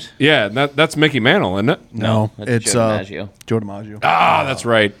 56 games. Yeah, that's Mickey Mantle, isn't it? No, it's Joe DiMaggio. Ah, that's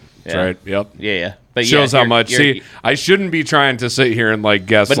right. That's right. Yep. Yeah. But shows how much. See, I shouldn't be trying to sit here and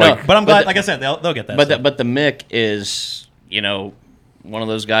guess. But I'm glad. Like I said, they'll get that. But the Mick is one of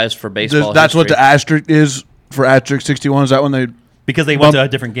those guys for baseball. That's what the asterisk is for asterisk 61. Is that when they went to a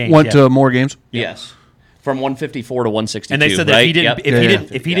different game? Went to more games. Yes. From 154 to 162. And they said that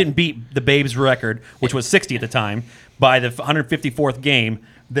if he didn't beat the Babe's record, which was 60 at the time, by the 154th game,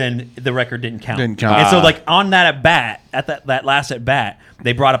 then the record didn't count. And so on that at bat, at that last at bat,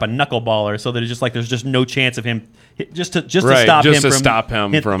 they brought up a knuckleballer, so that it's just there's just no chance of him to stop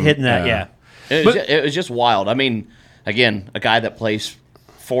him from hitting that. Yeah. It was just wild. I mean, again, a guy that plays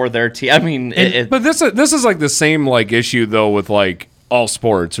for their team. I mean, but this is like the same issue though with all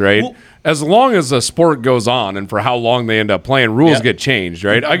sports, right? Well, as long as the sport goes on and for how long they end up playing, rules get changed,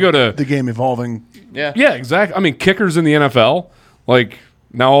 right? I go to the game evolving. Yeah, exactly. I mean, kickers in the NFL,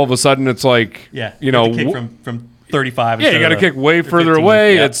 now all of a sudden it's kick from 35. Yeah, you got to kick way further 15.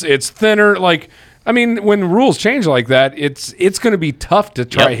 away. Yeah. It's thinner. I mean, when rules change like that, it's going to be tough to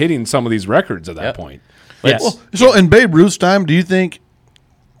try hitting some of these records at that point. Yes. Well, so in Babe Ruth's time, do you think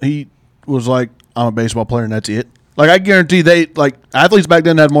he was I'm a baseball player and that's it? I guarantee athletes back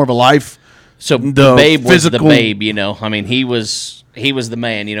then had more of a life. So the Babe was the Babe, I mean, he was the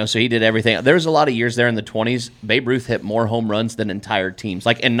man, so he did everything. There was a lot of years there in the 20s. Babe Ruth hit more home runs than entire teams.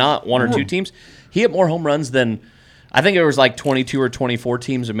 And not one or two teams. He hit more home runs than, I think it was 22 or 24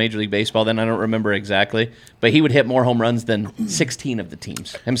 teams of Major League Baseball. Then I don't remember exactly. But he would hit more home runs than 16 of the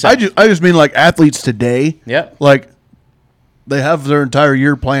teams himself. I just mean athletes today. Yep. They have their entire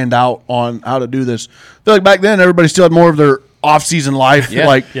year planned out on how to do this. I feel back then everybody still had more of their off-season life.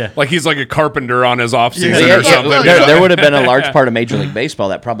 Like he's like a carpenter on his off-season or something. There would have been a large part of Major League Baseball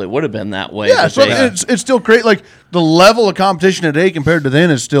that probably would have been that way. Yeah, so it's still great. The level of competition today compared to then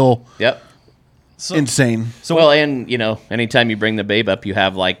is still insane. And anytime you bring the Babe up, you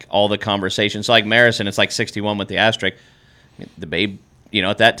have all the conversations. So Marison, it's 61 with the asterisk. The Babe,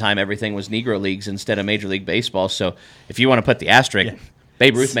 at that time everything was Negro Leagues instead of Major League Baseball. So if you want to put the asterisk,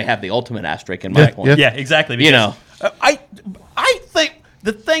 Babe Ruth may have the ultimate asterisk in my point. Yeah, exactly. Because, I think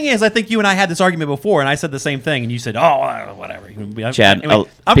The thing is, I think you and I had this argument before, and I said the same thing, and you said, "Oh, whatever." Chad, Anyway,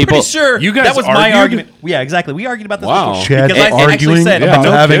 I'm people- pretty sure You guys that was my argued? argument. Yeah, exactly. We argued about this. Wow. before. Chad Because I actually arguing said about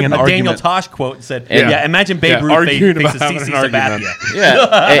no having kidding. an a Daniel argument. Tosh quote and said, Yeah. "Yeah, imagine Babe Yeah, Ruth arguing faces about having CC an argument. Sabathia."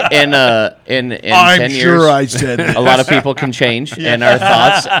 Yeah, in I'm 10 sure years, I said that. a lot of people can change, and our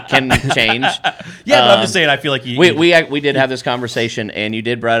thoughts can change. Yeah, but I'm just saying. I feel like you. We did have this conversation, and you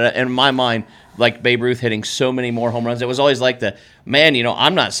did bring it up. In my mind, like Babe Ruth hitting so many more home runs, it was always like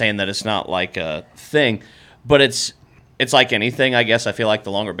I'm not saying that it's not like a thing, but it's like anything, I guess. I feel like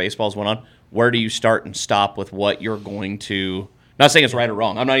the longer baseball's went on, where do you start and stop with what you're going to? Not saying it's right or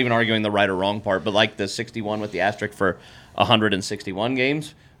wrong. I'm not even arguing the right or wrong part, but like the 61 with the asterisk for 161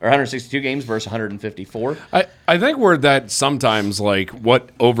 games. Or 162 games versus 154. I think where that sometimes, like,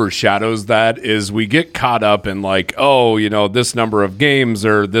 what overshadows that is we get caught up in, like, oh, this number of games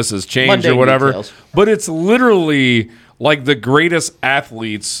or this has changed Mundane or whatever. details. But it's literally like the greatest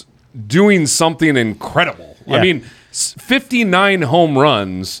athletes doing something incredible. Yeah. I mean, 59 home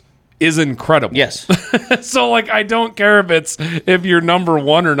runs is incredible. Yes. So, like, I don't care if you're number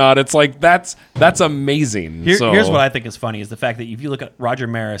one or not. It's like that's amazing. Here's So- what I think is funny is the fact that if you look at Roger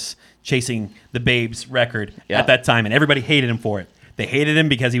Maris chasing the Babes record Yeah. at that time, and everybody hated him for it. They hated him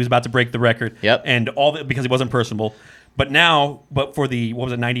because he was about to break the record. Yep. And because he wasn't personable. But for the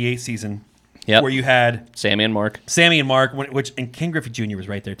 98 season, Yep. where you had Sammy and Mark. Sammy and Mark, and Ken Griffey Jr. was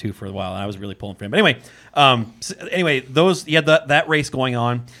right there too for a while, and I was really pulling for him. But anyway, you had that race going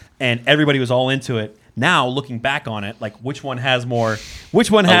on, and everybody was all into it. Now looking back on it, like which one has more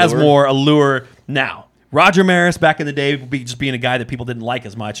allure now? Roger Maris back in the day just being a guy that people didn't like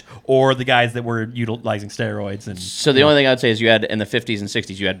as much, or the guys that were utilizing steroids and. So the only thing I would say is you had in the 50s and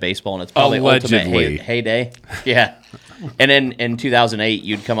 60s you had baseball and its probably Allegedly. ultimate heyday. Yeah. And then in 2008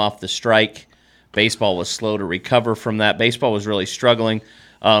 you'd come off the strike. Baseball was slow to recover from that. Baseball was really struggling.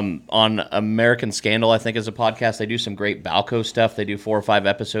 On American Scandal, I think, is a podcast. They do some great Balco stuff. They do 4 or 5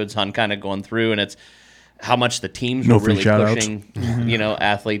 episodes on kind of going through, and it's how much the teams No were free really shout-outs. pushing,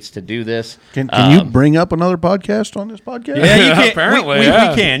 athletes to do this. Can you bring up another podcast on this podcast? Yeah, you can. Apparently, we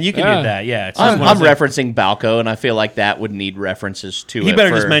yeah. can. You can Yeah. do that. Yeah, it's just I'm one of those referencing Balco, and I feel like that would need references to things. it. He better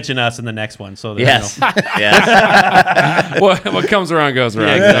for- just mention us in the next one. So that Yes. Yes. what comes around goes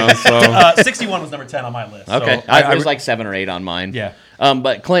around. Yeah, So 61 was number 10 on my list. Okay. So I was like 7 or 8 on mine. Yeah.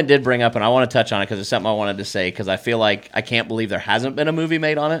 But Clint did bring up, and I want to touch on it because it's something I wanted to say because I feel like I can't believe there hasn't been a movie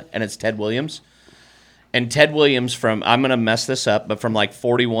made on it, and it's Ted Williams. And Ted Williams I'm going to mess this up, but from like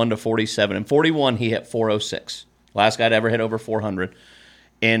 41 to 47. In 41, he hit 406. Last guy to ever hit over 400.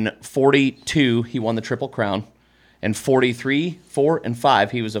 In 42, he won the Triple Crown. In 43, 4, and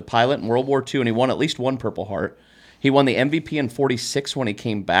 5, he was a pilot in World War II, and he won at least one Purple Heart. He won the MVP in 46 when he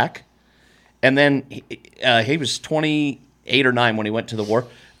came back. And then he was 28 or 9 when he went to the war.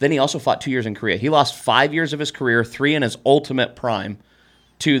 Then he also fought 2 years in Korea. He lost 5 years of his career, 3 in his ultimate prime,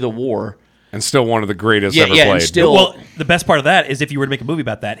 to the war. and still one of the greatest Yeah, ever yeah, and played. still- Well, the best part of that is if you were to make a movie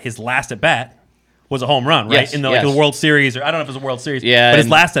about that, his last at bat was a home run, right? Yes, In the, yes. the World Series, or I don't know if it was a World Series, Yeah, but his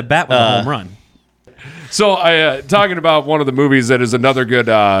and, last at bat was a home run. So, talking about one of the movies that is another good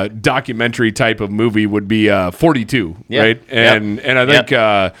documentary type of movie would be 42, Yeah. right? And I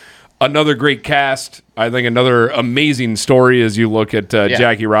think another great cast. I think another amazing story as you look at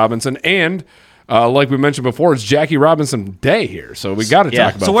Jackie Robinson. And like we mentioned before, it's Jackie Robinson Day here. So we got to Yeah.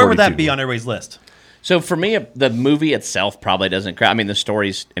 talk about So where would that 42. be on everybody's list? So for me, the movie itself probably doesn't crack. I mean, the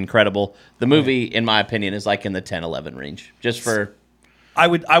story's incredible. The movie, in my opinion, is like in the 10, 11 range. Just for... I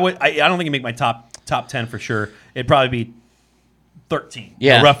don't think it'd make my top 10 for sure. It'd probably be 13,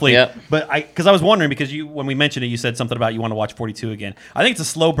 Yeah, roughly. yep. But because I was wondering because when we mentioned it, you said something about you want to watch 42 again. I think it's a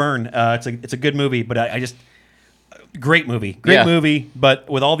slow burn. It's a good movie, but I just great movie, Yeah. movie. But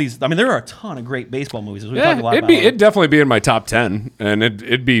with all these, I mean, there are a ton of great baseball movies. We talk a lot about it'd definitely be in my top 10, and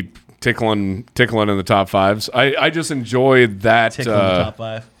it'd be tickling in the top 5s. I just enjoy that tickling the top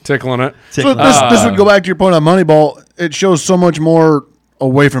 5. tickling it. So Tickling. this would go back to your point on Moneyball. It shows so much more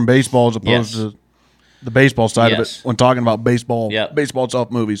away from baseball as opposed Yes. to the baseball side Yes. of it when talking about baseball. Yep. Baseball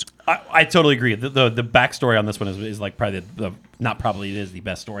itself, movies. I totally agree. The backstory on this one is like probably it is the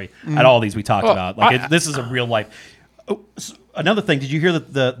best story at all these we talked about. Like this is a real life. Oh, so another thing, did you hear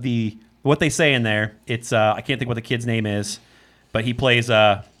the what they say in there? It's I can't think what the kid's name is, but he plays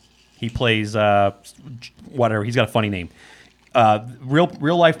whatever. He's got a funny name.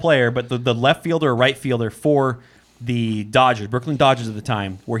 Real life player, but the left fielder or right fielder for the Dodgers, Brooklyn Dodgers at the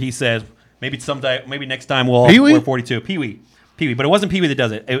time, where he says maybe next time we'll Pee-wee? wear 42. Pee-wee, but it wasn't Pee-wee that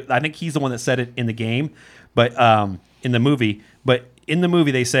does it. I think he's the one that said it in the game, but in the movie. But in the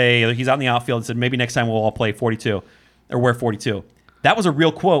movie, they say he's out in the outfield and said maybe next time we'll all play 42 or wear 42. that was a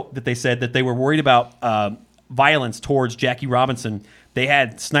real quote that they said that they were worried about violence towards Jackie Robinson. They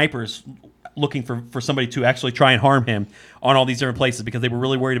had snipers looking for somebody to actually try and harm him on all these different places because they were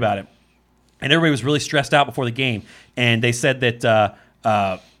really worried about it. And everybody was really stressed out before the game. And they said that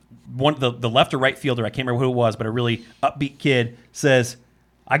the left or right fielder, I can't remember who it was, but a really upbeat kid says,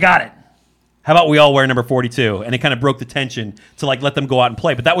 "I got it. How about we all wear number 42?" And it kind of broke the tension to like let them go out and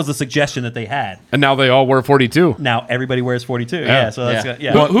play. But that was the suggestion that they had. And now they all wear 42. Now everybody wears 42. Yeah, so that's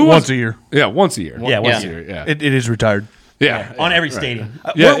Yeah. yeah. Once a year. Yeah, once a year. Yeah, once Yeah. a year. Yeah. It is retired. Yeah. On every stadium.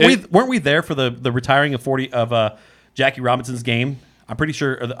 Yeah, weren't we there for the retiring of Jackie Robinson's game? I'm pretty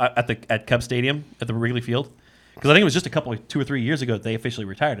sure at Cub Stadium at the Wrigley Field, because I think it was just 2 or 3 years ago that they officially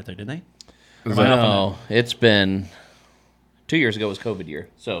retired it there, didn't they? No, it's been 2 years ago was COVID year.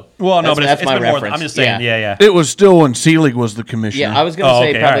 So Well, no, but that's it's my been more. reference. I'm just saying. Yeah. It was still when Seelig was the commissioner. Yeah, I was going to Oh, say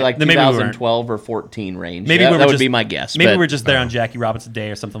okay, probably all right. like Then maybe we weren't. 2012 or 14 range. Maybe that, we were that would just, be my guess. Maybe but we were just there on Jackie Robinson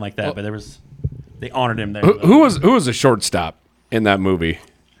Day or something like that. But they honored him there. Who was the shortstop in that movie?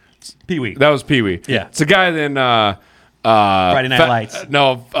 Pee Wee? That was Pee Wee. Yeah. It's a guy in Friday Night Lights.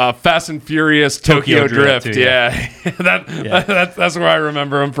 No, Fast and Furious Tokyo Drift. too, yeah. That's where I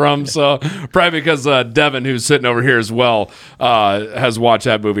remember him from. So probably because Devin, who's sitting over here as well, has watched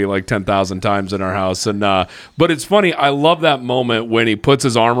that movie like 10,000 times in our house. And but it's funny. I love that moment when he puts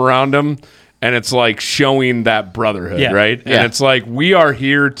his arm around him. And it's like showing that brotherhood, Yeah. right? Yeah. And it's like, we are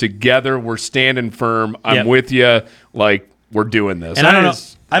here together. We're standing firm. I'm Yep. with you. Like, we're doing this. And I don't know.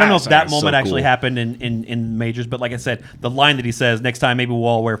 is- I don't know if that's that so moment actually cool. happened in majors, but like I said, the line that he says, "Next time, maybe we'll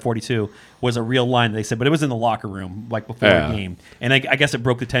all wear 42," was a real line that they said, but it was in the locker room, like before Yeah. the game, and I guess it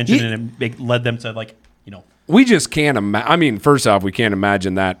broke the tension and it led them to like, We just can't imagine. I mean, first off, we can't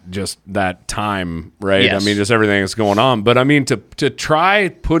imagine that time, right? Yes. I mean, just everything that's going on. But I mean, to try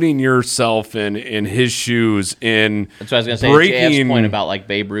putting yourself in his shoes in That's what I was going to say. JF's point about like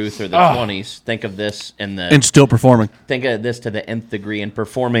Babe Ruth or the 20s. Think of this and still performing. think of this to the nth degree and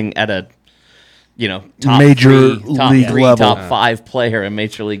performing at a top Major league league level. top 5 player in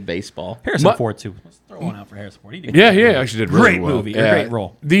Major League Baseball. Harrison Ford too. Let's throw one out for Harrison Ford. He did Yeah, he actually did really Great well. movie, a great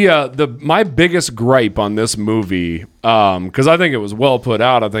role. My biggest gripe on this movie, because I think it was well put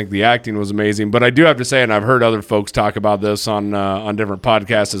out. I think the acting was amazing, but I do have to say, and I've heard other folks talk about this on different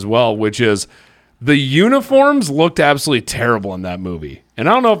podcasts as well, which is the uniforms looked absolutely terrible in that movie. And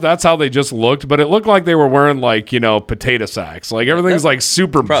I don't know if that's how they just looked, but it looked like they were wearing like potato sacks. Like everything's like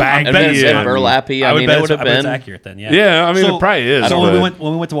super baggy and and burlappy. I I would mean, bet it would have I bet it's been. accurate then. Yeah. Yeah, I mean, it probably is, So but-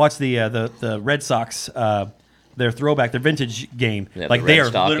 when we went to watch the Red Sox, their throwback, their vintage game, Yeah, like the they red are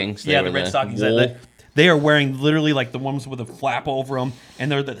stockings, they yeah, were the red the stockings. wool. They are wearing literally like the ones with a flap over them, and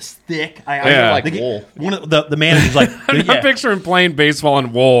they're this thick. Yeah. Like they get- wool. One of the managers like I'm yeah. not picturing playing baseball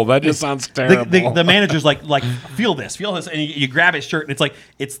in wool. That just sounds terrible. The manager's like feel this, and you grab his shirt, and it's like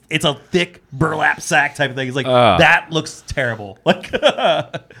it's a thick burlap sack type of thing. It's like that looks terrible. Like,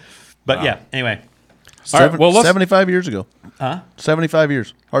 but yeah. Anyway, All right, well, let's- 75 years ago. Huh? 75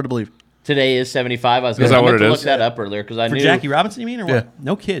 years. Hard to believe. Today is 75. I was Is going that what to it look is? that up earlier because I for knew Jackie Robinson, you mean, or what? Yeah.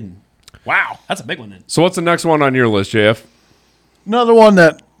 No kidding. Wow, that's a big one then. So what's the next one on your list, JF? Another one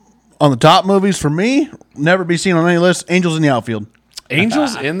that on the top movies for me, never be seen on any list, Angels in the Outfield.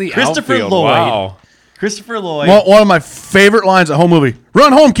 Angels in the Christopher outfield. Lloyd. Wow. Christopher Lloyd. One of my favorite lines at home movie.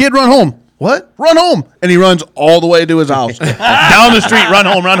 Run home, kid, run home. What? Run home. And he runs all the way to his house. Down the street, run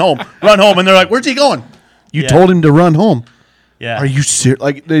home, run home, run home. And they're like, where's he going? You Yeah. told him to run home. yeah. Are you serious?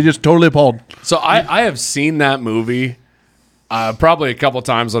 Like, they just totally appalled. So I have seen that movie probably a couple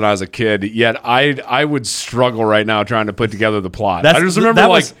times when I was a kid. Yet I would struggle right now trying to put together the plot. That's- I just remember that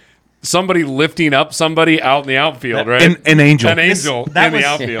like was- somebody lifting up somebody out in the outfield, right? An angel. An angel that in was- the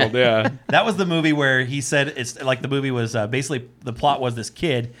outfield. Yeah. That was the movie where he said it's like the movie was basically the plot was this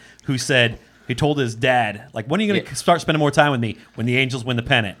kid who said he told his dad like, when are you going to start spending more time with me? When the Angels win the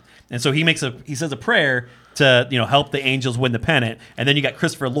pennant. And so he says a prayer to help the Angels win the pennant, and then you got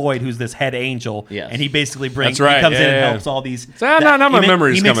Christopher Lloyd, who's this head angel, Yes. and he basically brings That's right, he comes in yeah, and yeah. helps all these. Now my he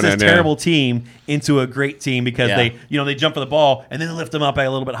memory's he makes coming this in, yeah. terrible team into a great team because Yeah. they they jump for the ball and then lift them up a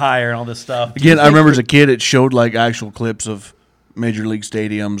little bit higher and all this stuff. Again, I remember as a kid, it showed like actual clips of major league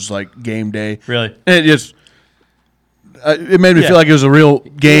stadiums, like game day. Really? And it just, it made me Yeah. feel like it was a real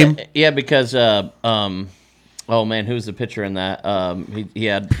game. Yeah, because oh man, who's the pitcher in that? He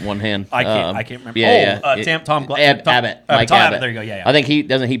had one hand. I can't remember. Yeah, Oh, yeah. Tom Abbott. Tom Mike Abbott. Abbott. There you go. Yeah. I think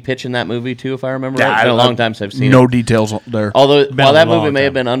doesn't he pitch in that movie too, if I remember Yeah, right? It's been a long time since I've seen no it. details there. Although Been while a that long movie may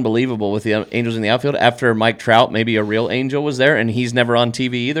have time. been unbelievable with the Angels in the outfield, after Mike Trout, maybe a real angel was there, and he's never on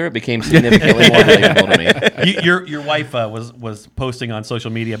TV either. It became significantly more believable to me. Your wife was posting on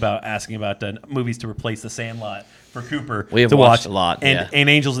social media about asking about movies to replace The Sandlot for Cooper We have to watched watch a lot, And, yeah. and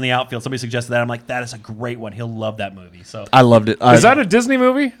Angels in the Outfield. Somebody suggested that. I'm like, that is a great one. He'll love that movie. So I loved it. Is that a Disney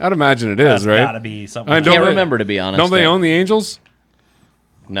movie? I'd imagine it that's is, right? gotta be something. I I don't can't they- remember, to be honest. Don't they own the Angels?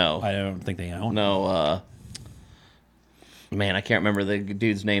 No. I don't think they own. No, man, I can't remember the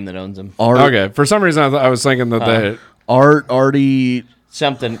dude's name that owns them. Okay. For some reason, I was thinking that they. Artie.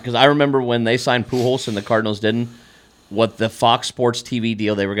 Something, because I remember when they signed Pujols and the Cardinals didn't, what the Fox Sports TV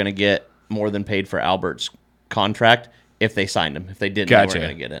deal they were going to get more than paid for Albert's contract if they signed him. If they didn't, they Gotcha. weren't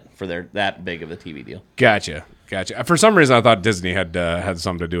going to get it for their that big of a TV deal. Gotcha. For some reason, I thought Disney had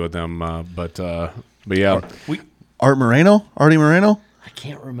something to do with them, but yeah. Artie Moreno. I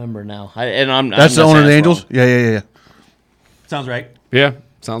can't remember now. That's I'm the not owner of saying the it's Angels. wrong. Yeah. Sounds right. Yeah,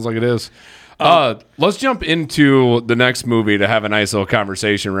 sounds like it is. Let's jump into the next movie to have a nice little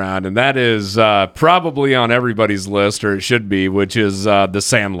conversation around, and that is probably on everybody's list, or it should be, which is The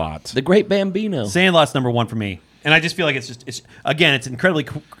Sandlot. The Great Bambino. Sandlot's number one for me, and I just feel like it's incredibly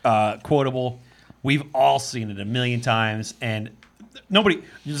quotable. We've all seen it a million times, and nobody's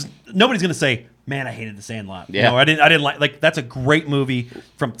gonna say, "Man, I hated The Sandlot." Yeah. I didn't like. That's a great movie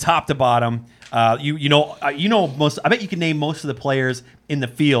from top to bottom. You know most. I bet you can name most of the players in the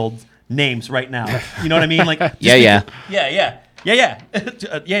field names right now. You know what I mean? Like Yeah.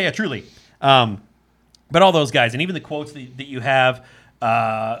 Truly. But all those guys, and even the quotes that you have,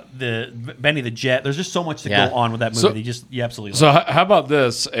 the Benny the Jet. There's just so much to Yeah. go on with that movie. You absolutely. So love how about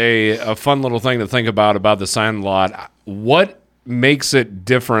this? A fun little thing to think about The Sandlot. What makes it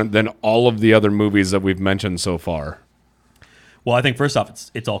different than all of the other movies that we've mentioned so far? Well, I think first off,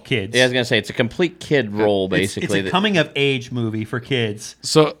 it's all kids. Yeah, I was going to say, it's a complete kid role, basically. It's a coming of age movie for kids.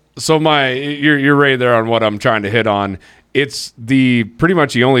 So you're right there on what I'm trying to hit on. It's pretty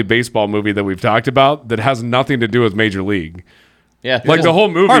much the only baseball movie that we've talked about that has nothing to do with Major League. Yeah. Like the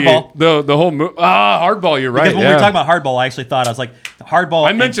whole movie, Hardball. the whole movie. Hardball. You're right. Because when we yeah. were talking about Hardball, I actually thought, I was like, Hardball.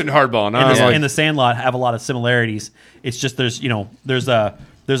 I mentioned Hardball, and I was and like, The Sandlot have a lot of similarities. It's just there's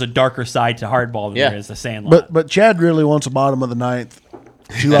a darker side to Hardball than Yeah. there is The Sandlot. But Chad really wants a bottom of the ninth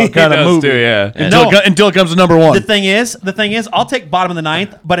shootout kind of does movie. too, yeah. Until it comes to number one. The thing is, I'll take bottom of the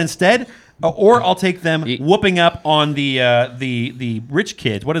ninth, but instead, or I'll take them whooping up on the rich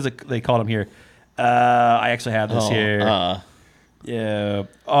kids. What is it they call them here? I actually have this here. Yeah.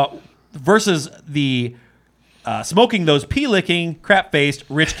 Versus the smoking those pea-licking, crap-faced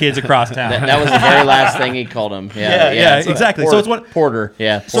rich kids across town. That was the very last thing he called him. Yeah, exactly. So it's what. Porter.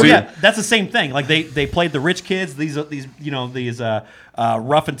 Yeah. So Porter. yeah, that's the same thing. Like they played the rich kids, these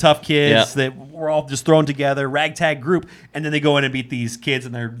rough and tough kids Yeah. that were all just thrown together, ragtag group, and then they go in and beat these kids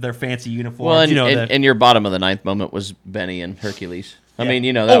in their fancy uniforms. Well, and your bottom of the ninth moment was Benny and Hercules. I mean,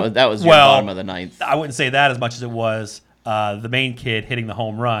 that was your well, bottom of the ninth. I wouldn't say that as much as it was the main kid hitting the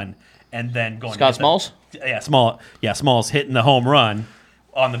home run and then going Scott to hit Smalls? Smalls hitting the home run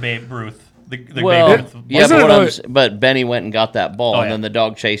on the Babe Ruth. The Well, Babe Ruth. yeah, Wasn't but Benny went and got that ball, Oh, and yeah. then the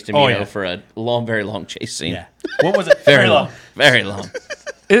dog chased him, Oh, yeah. for a very long chase scene. Yeah. What was it? Very long. Very long.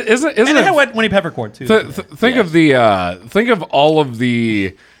 Isn't And it? it had Winnie Peppercorn too. Think of all of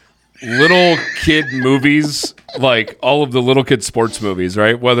the little kid movies, like all of the little kid sports movies,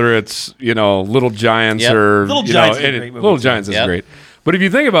 right? Whether it's Little Giants Yep. or Little Giants is a great movie, Little too. Giants is Yep. great. But if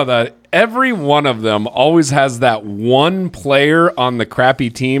you think about that, every one of them always has that one player on the crappy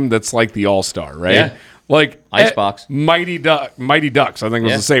team that's like the all-star, right? Yeah. Like Icebox. Mighty Ducks, I think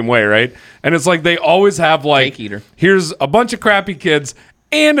was Yeah. the same way, right? And it's like they always have like, Cake eater. here's a bunch of crappy kids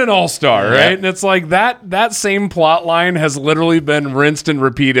and an all-star, right? Yeah. And it's like that same plot line has literally been rinsed and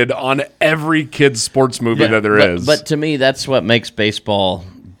repeated on every kid's sports movie that there is. But to me, that's what makes baseball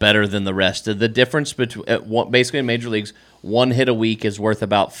better than the rest. The difference between basically in major leagues, one hit a week is worth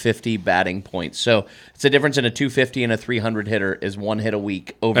about 50 batting points. So it's the difference in a 250 and a 300 hitter is one hit a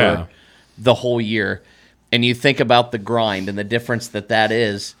week over Yeah. the whole year. And you think about the grind and the difference that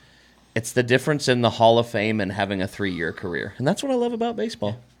is. It's the difference in the Hall of Fame and having a 3-year career. And that's what I love about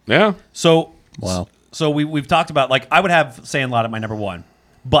baseball. yeah. So Wow. So we've talked about, like, I would have Sandlot at my number one,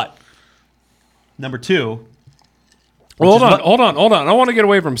 but number two. Well, hold on. I want to get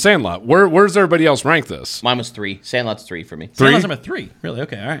away from Sandlot. Where's everybody else rank this? Mine was 3. Sandlot's 3 for me. Sandlot's number 3. Really?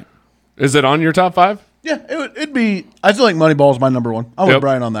 Okay. All right. Is it on your top 5? Yeah, it'd be. I feel like Moneyball is my number one. I'm with Yep.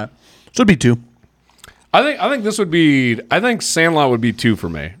 Brian on that. So it'd be 2. I think this would be. I think Sandlot would be 2 for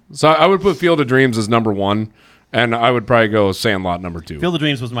me. So I would put Field of Dreams as number 1, and I would probably go Sandlot number 2. Field of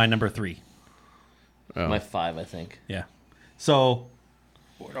Dreams was my number 3. My 5, I think. Yeah. So,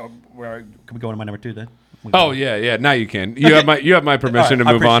 can we go into my number 2 then? Oh yeah. Now you can. You have my permission to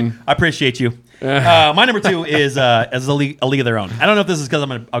move on. I appreciate you. My number 2 is a League of Their Own. I don't know if this is because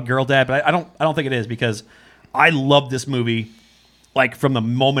I'm a girl dad, but I don't think it is, because I love this movie, like from the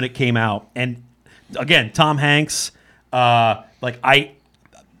moment it came out. And again, Tom Hanks, an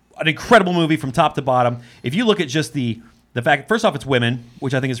incredible movie from top to bottom. If you look at just the fact, first off, it's women,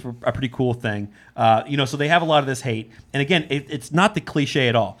 which I think is a pretty cool thing. So they have a lot of this hate. And again, it's not the cliche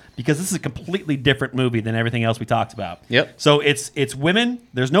at all, because this is a completely different movie than everything else we talked about. Yep. So it's women.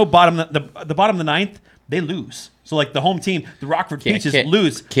 There's no bottom. The bottom of the ninth, they lose. So like the home team, the Rockford Peaches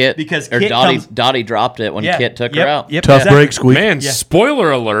lose because Kit Dottie dropped it when Kit took her out. Yep, Tough break, Squeak. Man,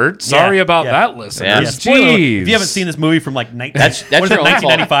 spoiler alert. Sorry about that, listeners. Yeah. Spoiler alert. Jeez. If you haven't seen this movie from like That's your own fault.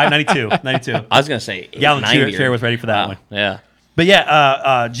 1995, 92. I was gonna say Alan 90 Chair was ready for that Wow. one. Yeah. But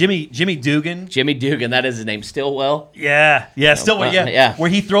Jimmy Dugan. Jimmy Dugan, that is his name. Stillwell. Yeah, Stillwell. yeah. Where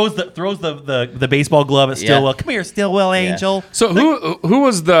he throws the baseball glove at Stillwell. Come here, Stillwell, Angel. So who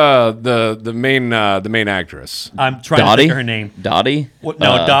was the main actress? I'm trying to Dottie? think of her name. Dottie.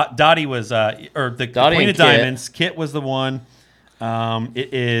 Dottie was the Dottie Queen and of Diamonds. Kit was the one.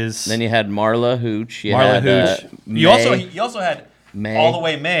 It is Then you had Marla Hooch. You Marla had, Hooch. May. You also had May. All the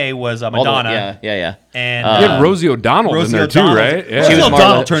Way May was All the- Madonna. Yeah. And You had Rosie O'Donnell Rosie in there O'Donnell. too, right? Yeah. She was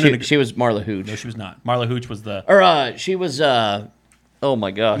O'Donnell Marla, turned into- she was Marla Hooch. no, she was not. Marla Hooch was the She was. Oh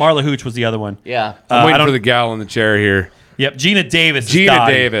my gosh. Marla Hooch was the other one. Yeah. I'm I waiting don't- for the gal in the chair here. Yep, Gina Davis. is Gina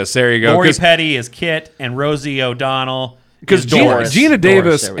Dottie. Davis. There you go. Lori Petty is Kit, and Rosie O'Donnell Because is Doris. Gina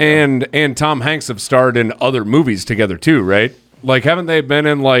Davis there we go. and Tom Hanks have starred in other movies together too, right? Like, haven't they been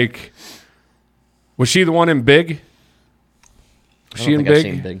in like? Was she the one in Big? Was I she don't in think I've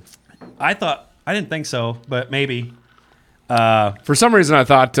Big? seen Big. I didn't think so, but maybe. For some reason, I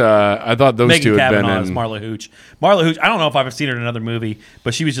thought those Megan two had been Cavanaugh is in. Marla Hooch. Marla Hooch, I don't know if I've ever seen her in another movie,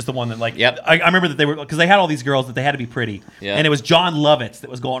 but she was just the one that, like, Yep. I remember that they were, because they had all these girls that they had to be pretty. Yeah. And it was John Lovitz that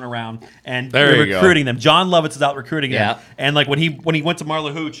was going around and There they were you go. recruiting them. John Lovitz is out recruiting Yeah. them. And, like, when he went to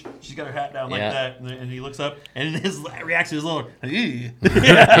Marla Hooch, she's got her hat down like Yeah. that, and he looks up, and his reaction is a little,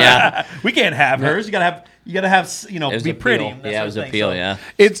 Yeah. We can't have hers. You gotta have, It was be appeal. pretty. that Yeah, sort it was of thing. appeal. So- Yeah.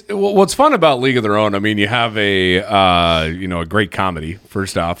 It's what's fun about League of Their Own. I mean, you have a great comedy.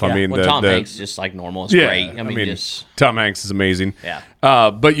 First off, I Yeah. mean, Well, Tom Hanks just like normal. It's yeah, great. I mean, just Tom Hanks is amazing. Yeah.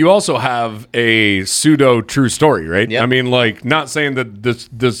 But you also have a pseudo true story, right? Yep. I mean, like, not saying that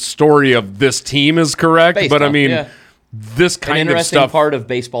the story of this team is correct, Based but I on, mean, yeah. this an kind of interesting stuff. part of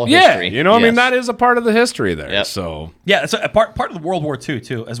baseball Yeah, history. I mean, Yes. that is a part of the history there. Yep. So Yeah, it's a part of the World War II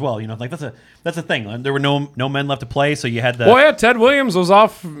too, as well. Like that's a thing. There were no men left to play, so you had the well, yeah, Ted Williams was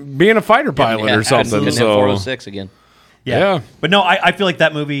off being a fighter pilot Yeah, or something. couldn't hit So 406 again. yeah. But no, I feel like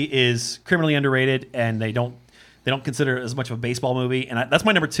that movie is criminally underrated, and they don't consider it as much of a baseball movie. And that's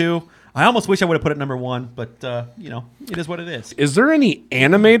my number 2. I almost wish I would have put it number 1, but it is what it is. Is there any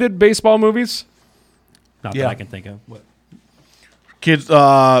animated baseball movies? Not Yeah. that I can think of. What? Kids,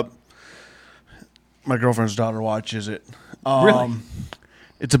 my girlfriend's daughter watches it. Really?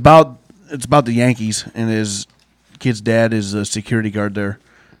 It's about the Yankees, and his kid's dad is a security guard there.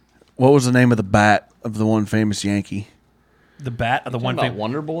 What was the name of the bat of the one famous Yankee? The bat of the one about thing.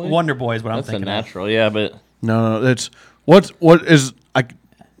 Wonder Boy? Wonder Boy is what That's I'm a thinking. Of. natural. Yeah, but No, that's what is I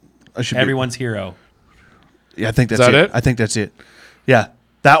should be- Everyone's hero. Yeah, I think that's that it. it? I think that's it. Yeah,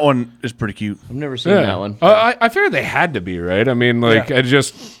 that one is pretty cute. I've never seen that one. I figured they had to be, right? I mean, like, Yeah. I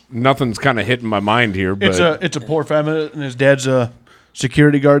just nothing's kind of hitting my mind here. But It's a poor family, and his dad's a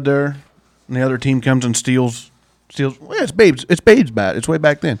security guard there, and the other team comes and steals. Well, yeah, it's Babe's bat. It's way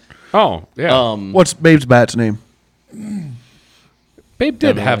back then. oh yeah, What's Babe's bat's name? Babe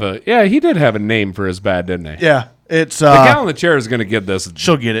did have he did have a name for his bat, didn't he? Yeah, it's The gal in the chair is going to get this.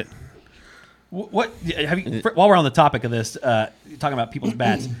 she'll get it. What have you? While we're on the topic of this, talking about people's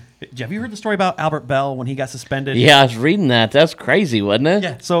bats, have you heard the story about Albert Bell when he got suspended? Yeah, I was reading that. That's crazy, wasn't it?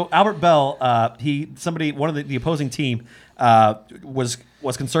 Yeah. So Albert Bell, one of the opposing team, was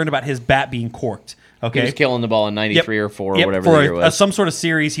concerned about his bat being corked. Okay. He was killing the ball in 93 or 4 or whatever for the year was. some sort of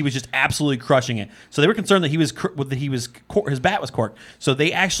series, he was just absolutely crushing it. So they were concerned that his bat was corked. So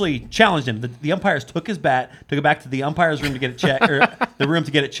they actually challenged him. The umpires took his bat, took it back to the umpires' room to get it checked, or the room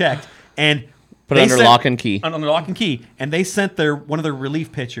to get it checked, and Put it they under sent- lock and key. Under lock and key, and they sent one of their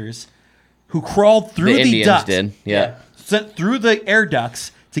relief pitchers, who crawled through The the Indians ducts. did, yeah. Sent through the air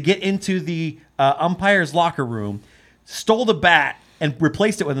ducts to get into the umpire's locker room, stole the bat and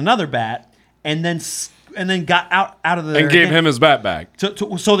replaced it with another bat, and then got out of the And gave him his bat back. so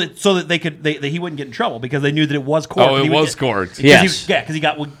that they could he wouldn't get in trouble because they knew that it was corked. Oh, it He would was get- corked. Yes. because he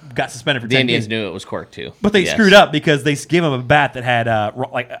got suspended for The 10 Indians games. knew it was corked too. But they Yes. screwed up because they gave him a bat that had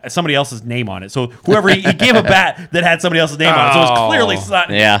somebody else's name on it. So whoever he gave a bat that had somebody else's name on it. So it was clearly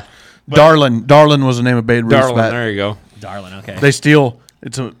Sutton. Yeah. Darlin was the name of Babe Ruth's Darlin, bat. there you go. Darlin, okay. They steal.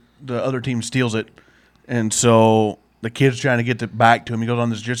 The other team steals it, and so the kid's trying to get it back to him. He goes on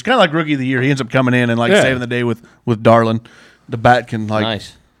this journey. It's kind of like Rookie of the Year. He ends up coming in and saving the day with Darlin. The bat can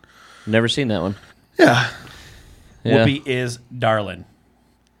Nice. Never seen that one. Yeah. Whoopi is Darlin.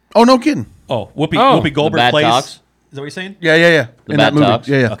 Oh, no kidding. Oh, Whoopi Oh, Goldberg Bat plays. talks? Is that what you're saying? Yeah. The bat talks?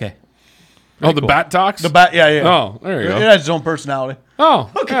 Yeah. Okay. Oh, the bat talks? The bat, yeah. Oh, there you go. It has its own personality.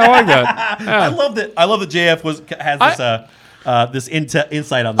 Oh, okay. I like that. I love that. I love that JF has this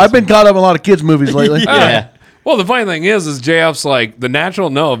insight on this. I've been caught up in a lot of kids' movies lately. Yeah. Well, the funny thing is JF's like, the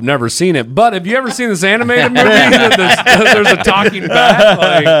natural no, I've never seen it. But have you ever seen this animated movie that there's a talking bat?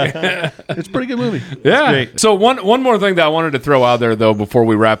 Like, It's a pretty good movie. yeah. great. So one more thing that I wanted to throw out there, though, before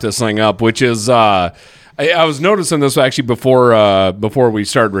we wrap this thing up, which is I was noticing this actually before we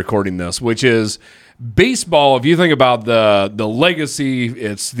started recording this, which is baseball. If you think about the legacy,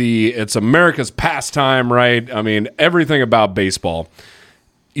 it's America's pastime, right? I mean, everything about baseball.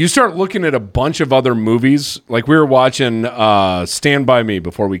 You start looking at a bunch of other movies. Like we were watching Stand By Me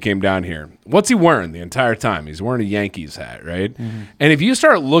before we came down here. What's he wearing the entire time? He's wearing a Yankees hat, right? Mm-hmm. And if you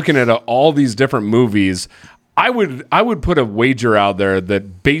start looking at all these different movies, I would put a wager out there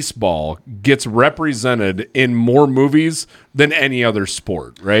that baseball gets represented in more movies than any other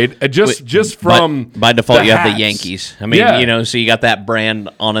sport, right? Just from by default, the you have hats. the Yankees. I mean, Yeah. so you got that brand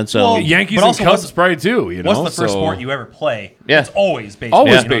on its own. Well, Yankees But and also, Cubs what's- probably too. You know, What's the first So- sport you ever play? Yeah. It's always baseball.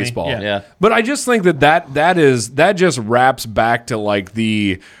 Always You know what I mean? baseball. Yeah. But I just think that just wraps back to like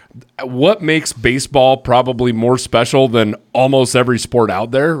what makes baseball probably more special than almost every sport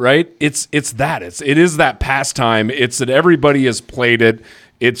out there, right? It is that pastime. It's that everybody has played it.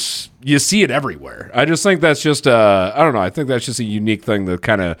 You see it everywhere. I just think that's just I don't know. I think that's just a unique thing that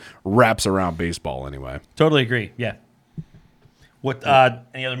kind of wraps around baseball anyway. Totally agree. Yeah. What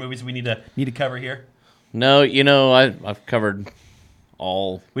any other movies we need to cover here? No, I've covered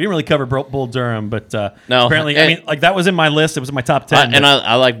all. We didn't really cover Bull Durham, but No, apparently, and- I mean, like that was in my list. It was in my top 10. And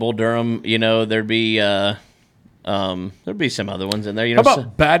I like Bull Durham. There'd be some other ones in there. How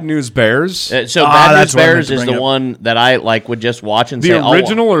about Bad News Bears? so Bad News that's what I meant Bears to is bring the up. one that I would just watch and The say I'll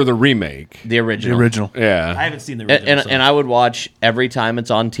original or the remake? the original. The original. I Yeah. haven't seen the original. And, so. and I would watch every time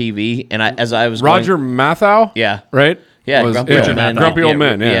it's on TV. And as I was Roger going, Mathau? Yeah. Right? Yeah, Was- Grumpy Old Richard Men. Mathau. Grumpy Old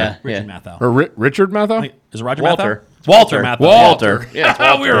Men, yeah. Richard Mathau. Or Richard Mathau? Is it Roger Walter. Mathau? Walter Mathau. Walter. Yeah, it's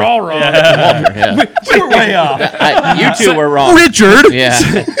Oh, we were Walter. all wrong. Walter, yeah. We were way off. You two were wrong. Richard. Yeah.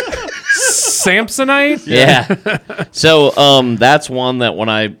 Samsonite? Yeah. So that's one that when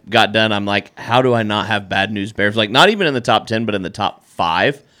I got done, I'm like, how do I not have Bad News Bears? Like, not even in the top 10, but in the top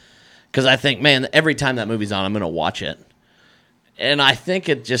 5. Because I think, man, every time that movie's on, I'm going to watch it. And I think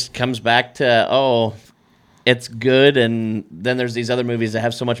it just comes back to, it's good. And then there's these other movies that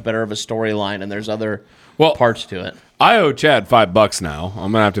have so much better of a storyline, and there's other parts to it. I owe Chad $5 now.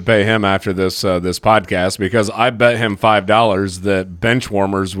 I'm gonna have to pay him after this podcast because I bet him $5 that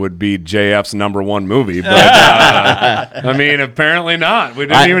Benchwarmers would be JF's #1 movie. But I mean, apparently not. We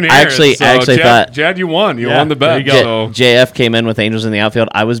didn't even hear I it. So, actually thought Chad, you won. You Yeah, won the bet. there you go. So JF came in with Angels in the Outfield.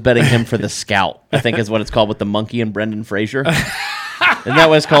 I was betting him for the Scout. I think is what it's called with the monkey and Brendan Fraser. Isn't that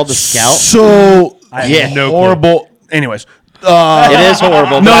what it's called, the Scout? So Yeah. horrible. Anyways, It is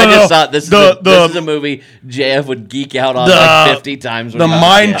horrible, but No, I no, just no. thought this is a movie JF would geek out on The- like 50 times. when the he was a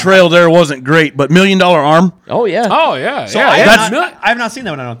mind kid. trail there wasn't great, but $1 Million Arm. Oh, yeah. oh yeah, So yeah. I, That's have not. I have not seen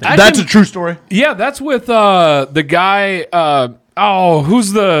that one. I don't think. That's a true story. Yeah, that's with the guy.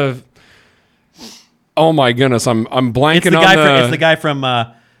 Who's the? Oh my goodness, I'm blanking it's the on guy. the. It's the guy from.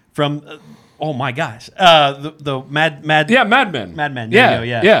 Oh my gosh. The Mad. Yeah, Mad Men. Mad Men. There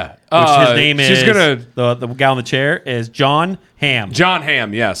you go, yeah. Which his name is. She's gonna. The guy on the chair is John Hamm. John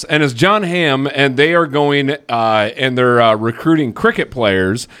Hamm, yes. And it's John Hamm, and they are going and they're recruiting cricket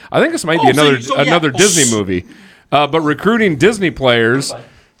players. I think this might be another Disney movie. But recruiting Disney players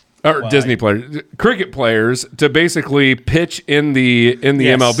or Disney players, cricket players to basically pitch in the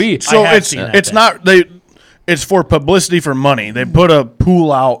Yes. MLB. So I have it's seen that it's thing. not it's for publicity for money. They put a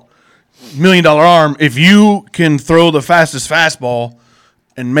pool out, $1 Million Arm. If you can throw the fastest fastball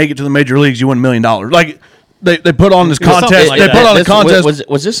and make it to the major leagues, you win $1 million. Like they put on this contest. something like They that. put on a This- contest.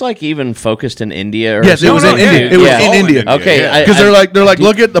 Was this like even focused in India? Or Yes, it was in something? India. It was in all India. Okay, yeah. Because they're like,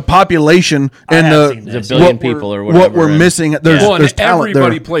 look at the population and have seen There's this. a billion what we're- people or whatever. What we're and- missing. There's Well, and there's talent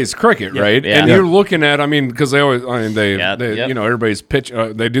everybody there. plays cricket, right? Yeah. And Yeah. you're looking at, because they always, they Yep. everybody's pitch,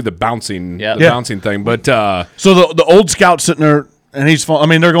 they do the bouncing, Yeah. the Yeah. bouncing thing. But So the old scout sitting there, and he's fun. I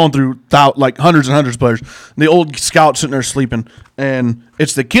mean, they're going through like hundreds and hundreds of players. The old scout sitting there sleeping, and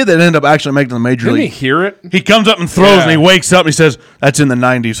it's the kid that ended up actually making the major didn't he league. hear it? He comes up and throws, Yeah. and he wakes up and he says, "That's in the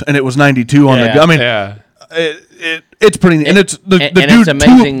 '90s," and it was '92 on Yeah. the. I mean, Yeah. It's pretty, and it's the and dude. it's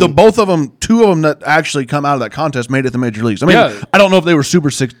amazing. Two of them that actually come out of that contest made it to the major leagues. I mean, Yeah. I don't know if they were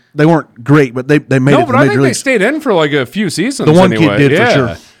super sick. They weren't great, but they made it No, to but the I major think they leagues. stayed in for like a few seasons. The one kid anyway. did for Yeah.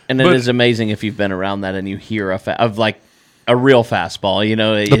 sure. And But- it is amazing if you've been around that and you hear of like a real fastball, you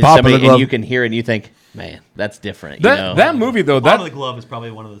know, pop of the glove. and you can hear it and you think, man, that's different. That movie though, Bottom of that the glove is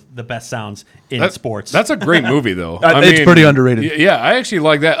probably one of the best sounds in sports. That's a great movie, though. It's pretty underrated. Yeah, I actually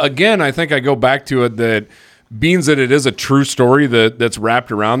like that. Again, I think I go back to it that being that it is a true story that's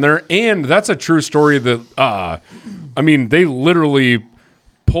wrapped around there, and that's a true story that I mean, they literally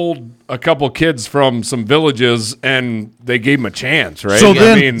pulled a couple kids from some villages and they gave them a chance, right? So I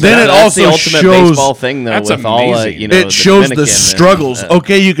then mean, it that's also the ultimate shows- baseball thing, though. That's With all, amazing. you know, It shows the Dominican and, struggles.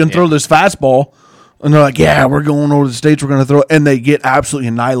 Okay, you can throw this fastball, and they're like, "Yeah, we're going over to the States. We're going to throw it," and they get absolutely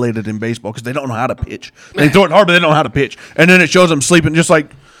annihilated in baseball because they don't know how to pitch. They throw it hard, but they don't know how to pitch. And then it shows them sleeping, just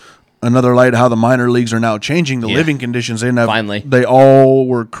like another light how the minor leagues are now changing the living conditions. They didn't have, Finally. they all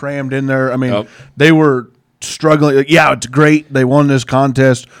were crammed in there. I mean, Yep. they were struggling. Like, yeah, it's great. They won this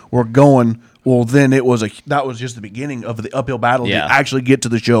contest. We're going. Well, then that was just the beginning of the uphill battle Yeah. to actually get to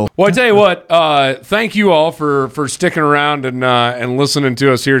the show. Well, I tell you what, thank you all for sticking around and listening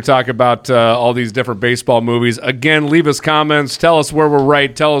to us here talk about all these different baseball movies. Again, leave us comments. Tell us where we're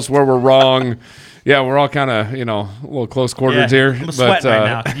right. Tell us where we're wrong. Yeah, we're all kind of, a little close quarters here. I'm sweating right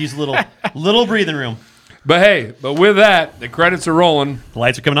now. Could use a little breathing room. But hey, with that, the credits are rolling. The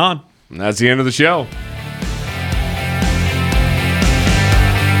lights are coming on. And that's the end of the show.